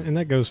 And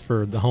that goes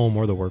for the home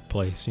or the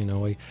workplace.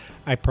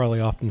 I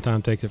probably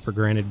oftentimes take it for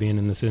granted being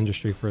in this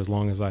industry for as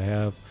long as I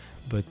have,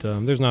 but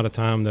there's not a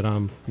time that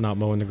I'm not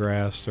mowing the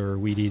grass or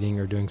weed eating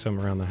or doing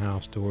something around the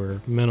house to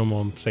wear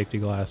minimum safety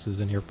glasses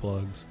and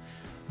earplugs.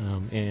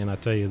 And I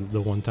tell you,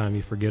 the one time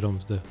you forget them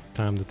is the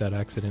time that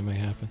accident may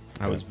happen.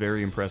 I was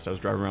very impressed. I was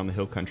driving around the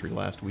hill country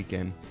last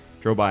weekend,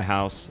 drove by a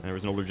house, and there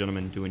was an older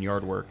gentleman doing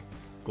yard work.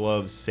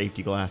 Gloves,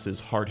 safety glasses,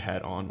 hard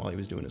hat on while he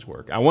was doing his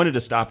work. I wanted to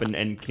stop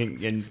and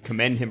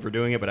commend him for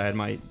doing it, but I had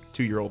my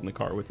 2-year-old in the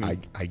car with me.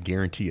 I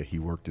guarantee you he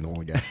worked in the oil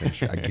and gas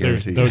industry. I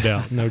guarantee no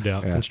doubt.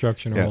 Yeah.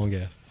 Construction or oil and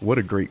gas. What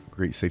a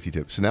great safety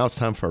tip. So now it's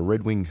time for our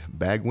Red Wing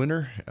bag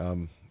winner.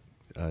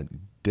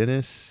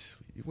 Dennis,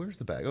 Where's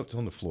the bag? Oh, it's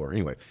on the floor.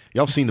 Anyway,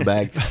 y'all seen the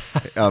bag.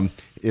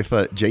 If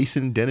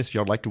Jason, Dennis, if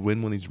y'all would like to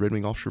win one of these Red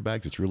Wing offshore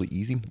bags, it's really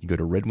easy. You go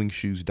to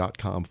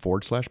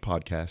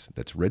redwingshoes.com/podcast.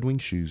 That's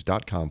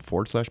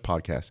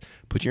redwingshoes.com/podcast.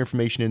 Put your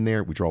information in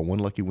there. We draw one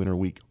lucky winner a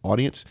week.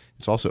 Audience,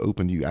 it's also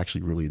open to you.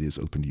 Actually, really, it is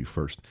open to you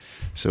first.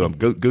 So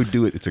go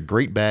do it. It's a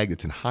great bag.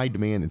 It's in high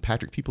demand. And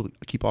Patrick, people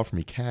keep offering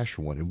me cash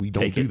for one, and we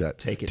don't do that.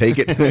 Take it. Take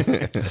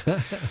it.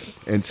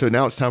 And so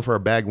now it's time for our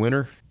bag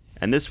winner.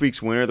 And this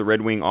week's winner, the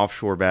Red Wing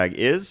offshore bag,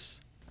 is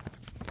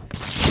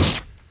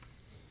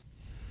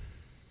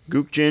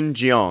Gukjin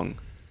Jeong.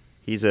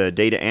 He's a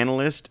data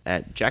analyst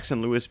at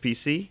Jackson Lewis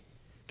PC.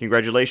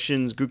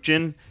 Congratulations,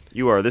 Gukjin.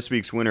 You are this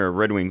week's winner of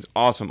Red Wing's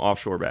awesome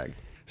offshore bag.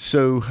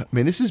 So,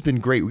 man, this has been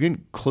great. We're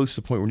getting close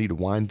to the point where we need to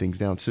wind things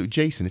down. So,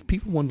 Jason, if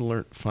people want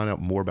to find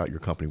out more about your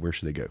company, where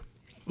should they go?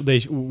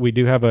 We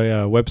do have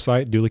a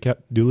website,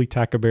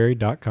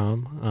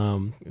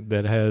 dooleytackaberry.com,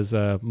 that has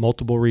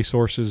multiple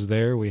resources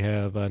there. We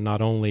have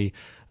not only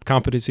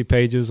competency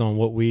pages on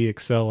what we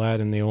excel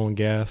at in the oil and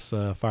gas,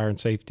 fire and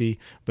safety,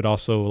 but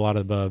also a lot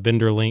of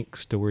vendor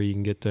links to where you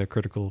can get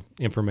critical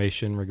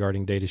information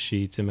regarding data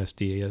sheets,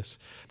 MSDS,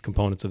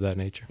 components of that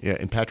nature. Yeah,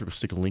 and Patrick will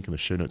stick a link in the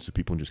show notes so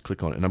people can just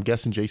click on it. And I'm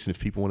guessing, Jason, if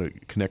people want to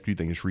connect with you,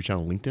 they can just reach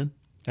out on LinkedIn?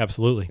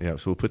 Absolutely. Yeah,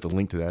 so we'll put the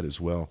link to that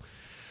as well.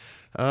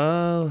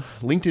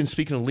 LinkedIn,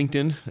 speaking of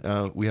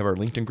LinkedIn, we have our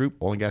LinkedIn group,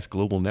 Oil and Gas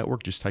Global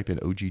Network. Just type in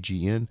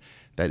OGGN.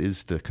 That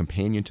is the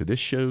companion to this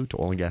show, to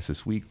Oil and Gas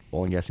This Week,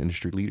 Oil and Gas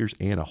Industry Leaders,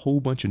 and a whole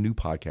bunch of new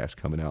podcasts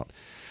coming out.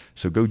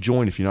 So go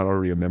join if you're not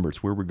already a member.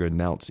 It's where we're going to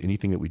announce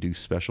anything that we do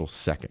special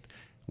second.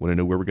 Want to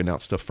know where we're going to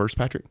announce stuff first,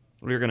 Patrick?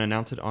 We're going to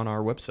announce it on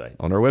our website.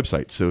 On our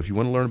website. So if you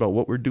want to learn about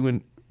what we're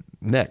doing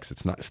next,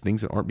 it's not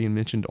things that aren't being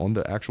mentioned on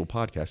the actual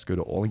podcast, go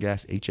to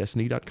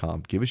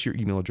oilandgashsne.com. Give us your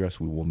email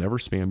address. We will never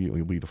spam you, and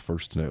you'll be the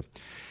first to know.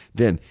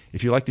 Then,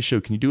 if you like the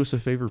show, can you do us a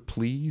favor?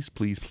 Please,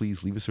 please,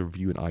 please leave us a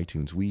review in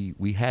iTunes.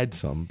 We had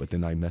some, but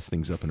then I messed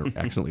things up and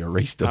accidentally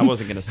erased them. I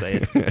wasn't going to say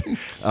it.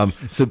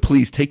 So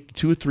please take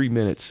 2 or 3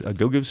 minutes.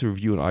 Go give us a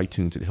review in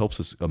iTunes. It helps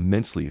us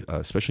immensely,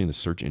 especially in the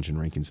search engine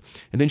rankings.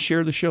 And then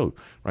share the show,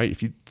 right?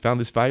 If you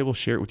found this valuable,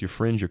 share it with your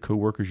friends, your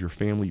coworkers, your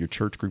family, your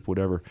church group,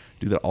 whatever.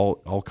 Do that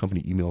all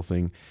company email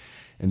thing.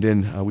 And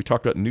then we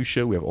talked about the new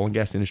show. We have Oil and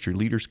Gas Industry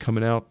Leaders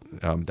coming out.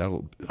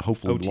 That'll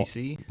hopefully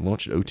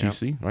launch at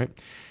OTC, yep. Right?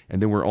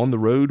 And then we're on the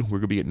road. We're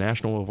going to be at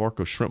National Oil of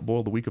Arco Shrimp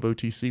Boil the week of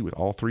OTC with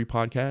all 3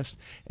 podcasts.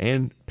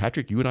 And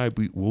Patrick, you and I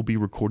will be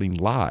recording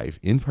live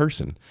in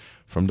person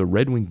from the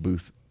Red Wing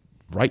booth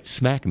right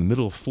smack in the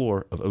middle of the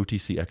floor of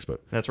OTC Expo.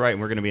 That's right.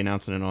 And we're going to be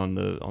announcing it on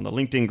the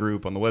LinkedIn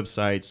group, on the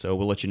website. So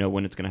we'll let you know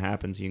when it's going to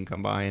happen so you can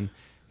come by and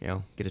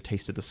get a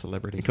taste of the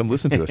celebrity. And come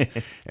listen to us.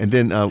 And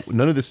then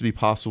none of this would be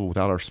possible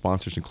without our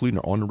sponsors, including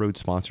our on-the-road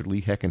sponsor,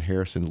 Lee Heck &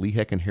 Harrison. Lee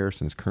Heck &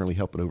 Harrison is currently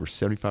helping over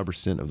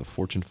 75% of the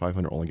Fortune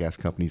 500 oil and gas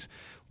companies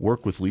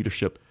work with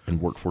leadership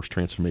and workforce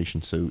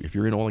transformation. So if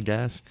you're in oil and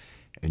gas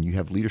and you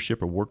have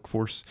leadership or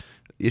workforce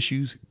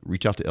issues,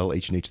 reach out to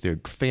LH&H. They're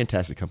a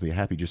fantastic company.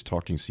 Happy just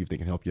talk to you and see if they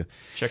can help you.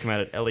 Check them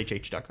out at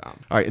lhh.com.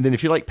 All right, and then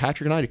if you'd like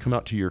Patrick and I to come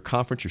out to your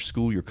conference, your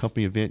school, your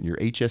company event, your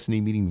HS&E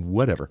meeting,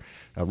 whatever,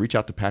 reach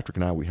out to Patrick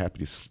and I. We're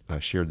happy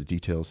to share the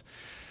details.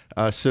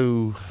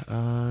 So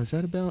is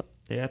that about?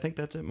 Yeah, I think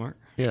that's it, Mark.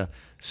 Yeah.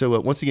 So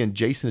once again,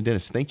 Jason and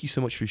Dennis, thank you so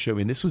much for your show.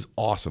 And this was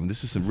awesome.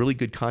 This is some really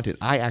good content.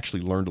 I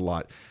actually learned a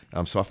lot,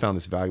 so I found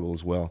this valuable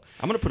as well.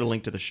 I'm going to put a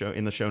link to the show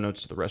in the show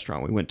notes to the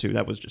restaurant we went to.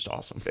 That was just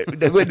awesome.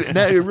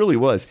 It really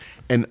was.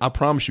 And I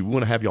promise you, we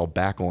want to have y'all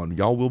back on.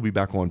 Y'all will be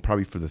back on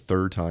probably for the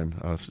 3rd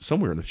time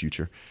somewhere in the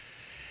future.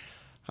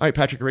 All right,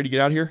 Patrick, ready to get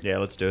out of here? Yeah,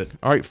 let's do it.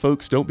 All right,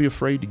 folks, don't be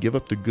afraid to give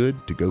up the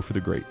good to go for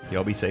the great.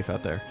 Y'all be safe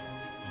out there.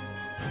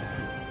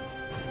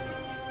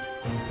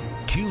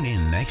 Tune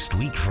in next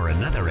week for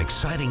another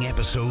exciting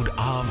episode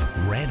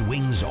of Red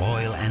Wings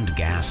Oil and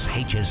Gas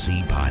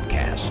HSE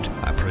Podcast,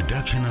 a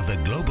production of the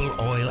Global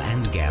Oil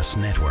and Gas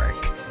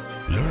Network.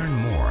 Learn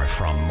more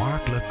from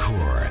Mark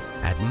LaCour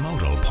at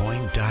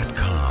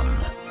modalpoint.com.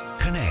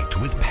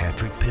 Connect with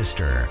Patrick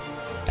Pister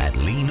at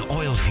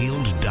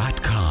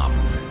leanoilfield.com.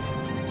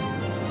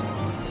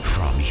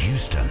 From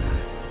Houston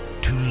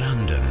to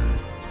London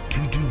to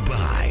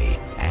Dubai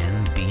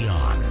and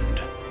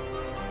beyond.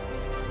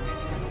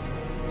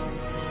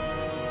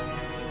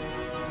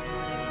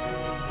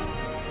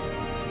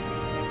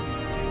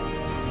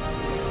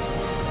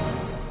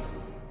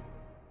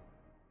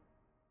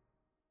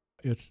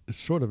 It's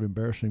sort of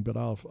embarrassing, but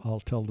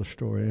I'll tell the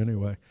story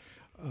anyway.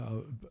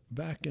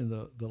 Back in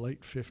the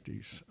late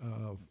 50s,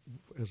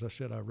 as I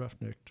said, I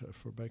roughnecked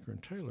for Baker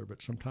 & Taylor,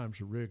 but sometimes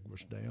the rig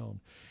was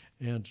down.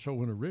 And so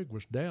when a rig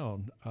was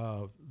down,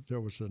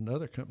 there was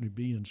another company,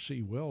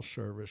 B&C Well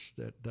Service,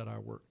 that I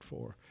worked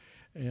for.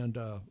 And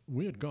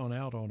we had gone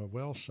out on a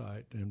well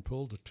site and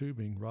pulled the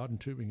tubing, rod and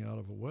tubing out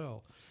of a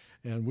well.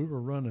 And we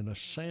were running a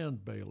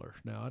sand baler.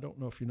 Now, I don't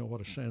know if you know what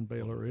a sand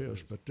baler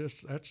is, but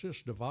that's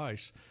this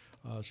device.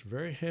 It's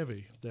very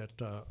heavy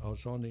that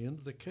was on the end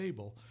of the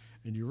cable,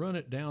 and you run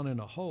it down in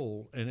a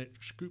hole, and it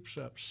scoops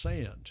up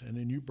sand. And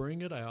then you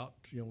bring it out,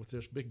 with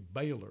this big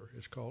baler.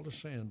 It's called a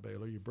sand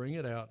baler. You bring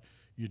it out,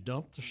 You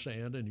dump the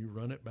sand and you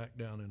run it back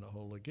down in the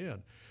hole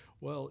again.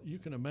 Well, you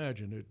can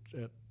imagine it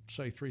at,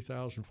 say,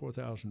 3,000,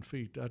 4,000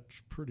 feet.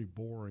 That's pretty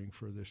boring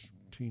for this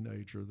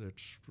teenager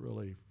that's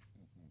really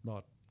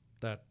not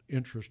that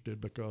interested,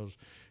 because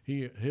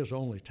his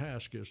only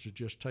task is to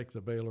just take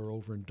the baler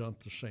over and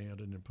dump the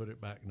sand and then put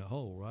it back in the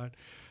hole, right?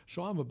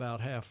 So I'm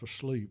about half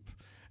asleep,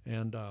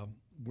 and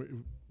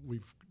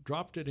we've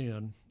dropped it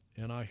in,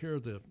 and I hear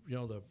the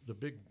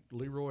big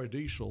Leroy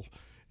diesel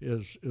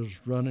is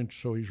running,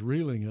 so he's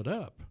reeling it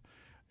up.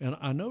 And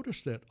I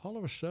noticed that all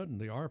of a sudden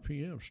the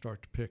RPMs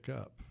start to pick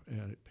up,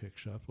 and it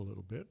picks up a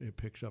little bit, and it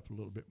picks up a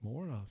little bit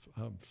more, and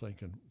I'm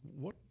thinking,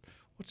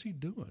 what's he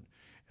doing?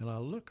 And I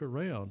look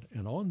around,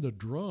 and on the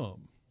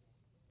drum,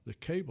 the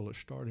cable is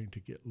starting to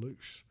get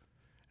loose,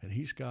 and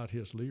he's got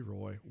his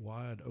Leroy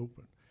wide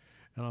open.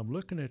 And I'm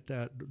looking at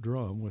that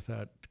drum with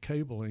that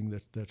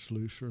cabling that's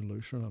looser and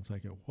looser, and I'm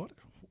thinking,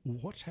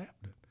 what's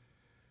happening?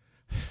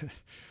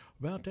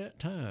 About that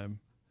time,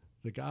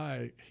 the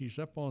guy, he's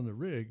up on the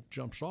rig,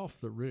 jumps off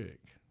the rig,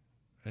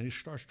 and he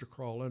starts to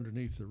crawl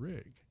underneath the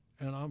rig.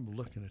 And I'm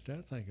looking at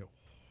that thinking,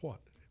 what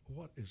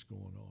is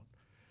going on?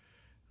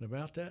 And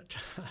about that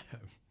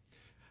time,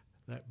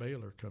 that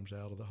baler comes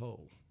out of the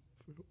hole.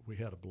 We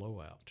had a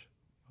blowout.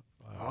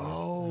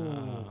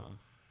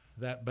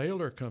 That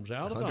baler comes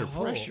out of the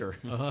hole. Under pressure.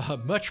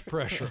 Much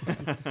pressure.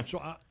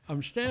 So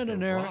I'm standing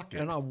there,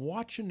 and I'm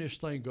watching this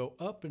thing go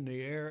up in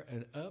the air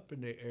and up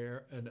in the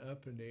air and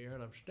up in the air,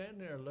 and I'm standing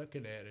there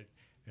looking at it,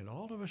 and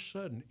all of a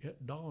sudden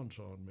it dawns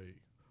on me,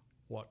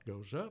 what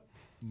goes up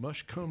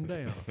must come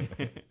down.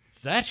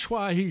 That's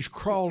why he's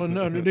crawling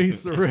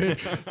underneath the rig.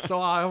 So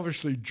I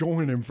obviously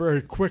join him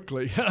very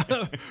quickly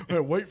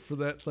and wait for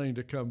that thing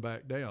to come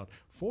back down.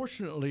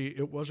 Fortunately,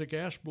 it was a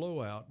gas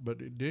blowout,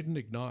 but it didn't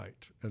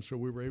ignite, and so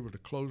we were able to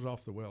close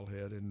off the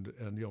wellhead, and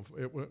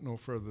it went no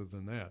further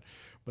than that.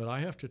 But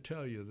I have to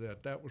tell you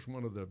that was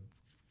one of the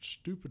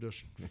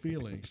stupidest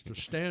feelings, to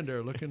stand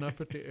there looking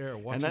up at the air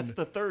watching. And that's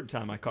the third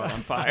time I caught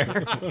on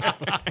fire.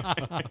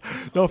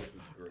 No,